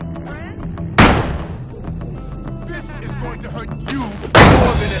 Friend? This is going to hurt you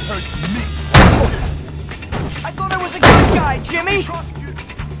more than it hurts me. I thought I was a good guy, Jimmy!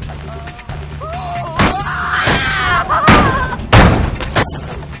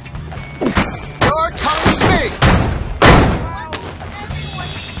 You're telling me!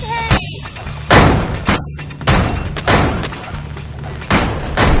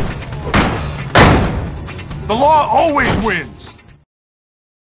 The law always wins!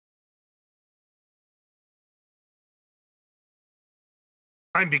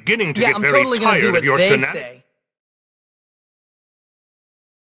 I'm beginning to Yeah, get I'm very totally gonna do tired what of your they scenario. say.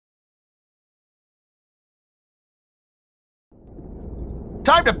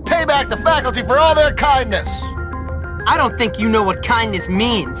 Time to pay back the faculty for all their kindness! I don't think you know what kindness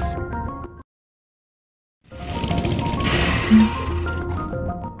means.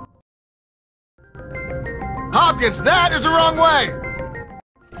 Hopkins, that is the wrong way!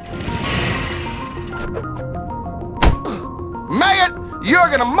 Mayotte, you're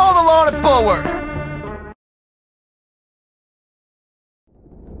gonna mow the lawn at Bulwark!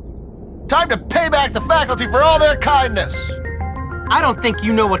 Time to pay back the faculty for all their kindness! I don't think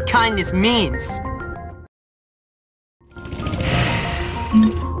you know what kindness means.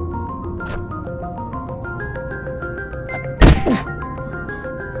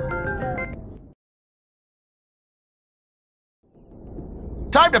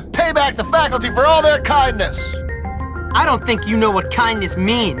 Time to pay back the faculty for all their kindness! I don't think you know what kindness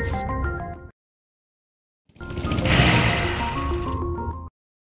means.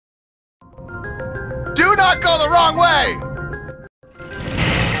 Do not go the wrong way!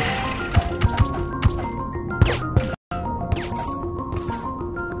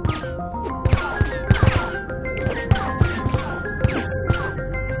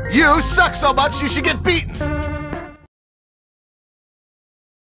 You suck so much you should get beaten!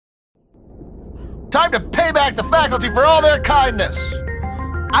 Time to pay back the faculty for all their kindness!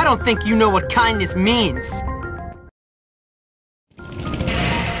 I don't think you know what kindness means.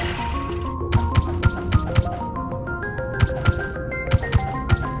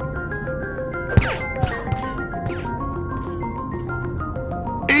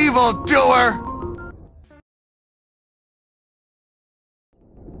 Evildoer!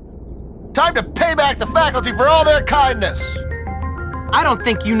 Time to pay back the faculty for all their kindness! I don't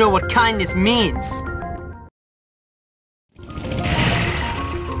think you know what kindness means.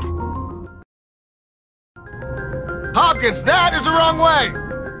 Hopkins, that is the wrong way!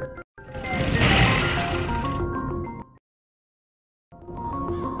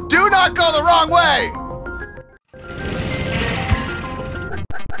 Do not go the wrong way!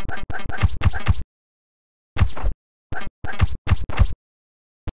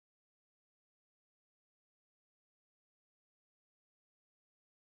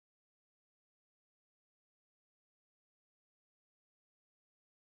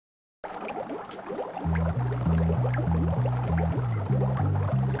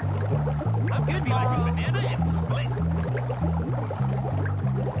 I'm gonna be like a banana and split.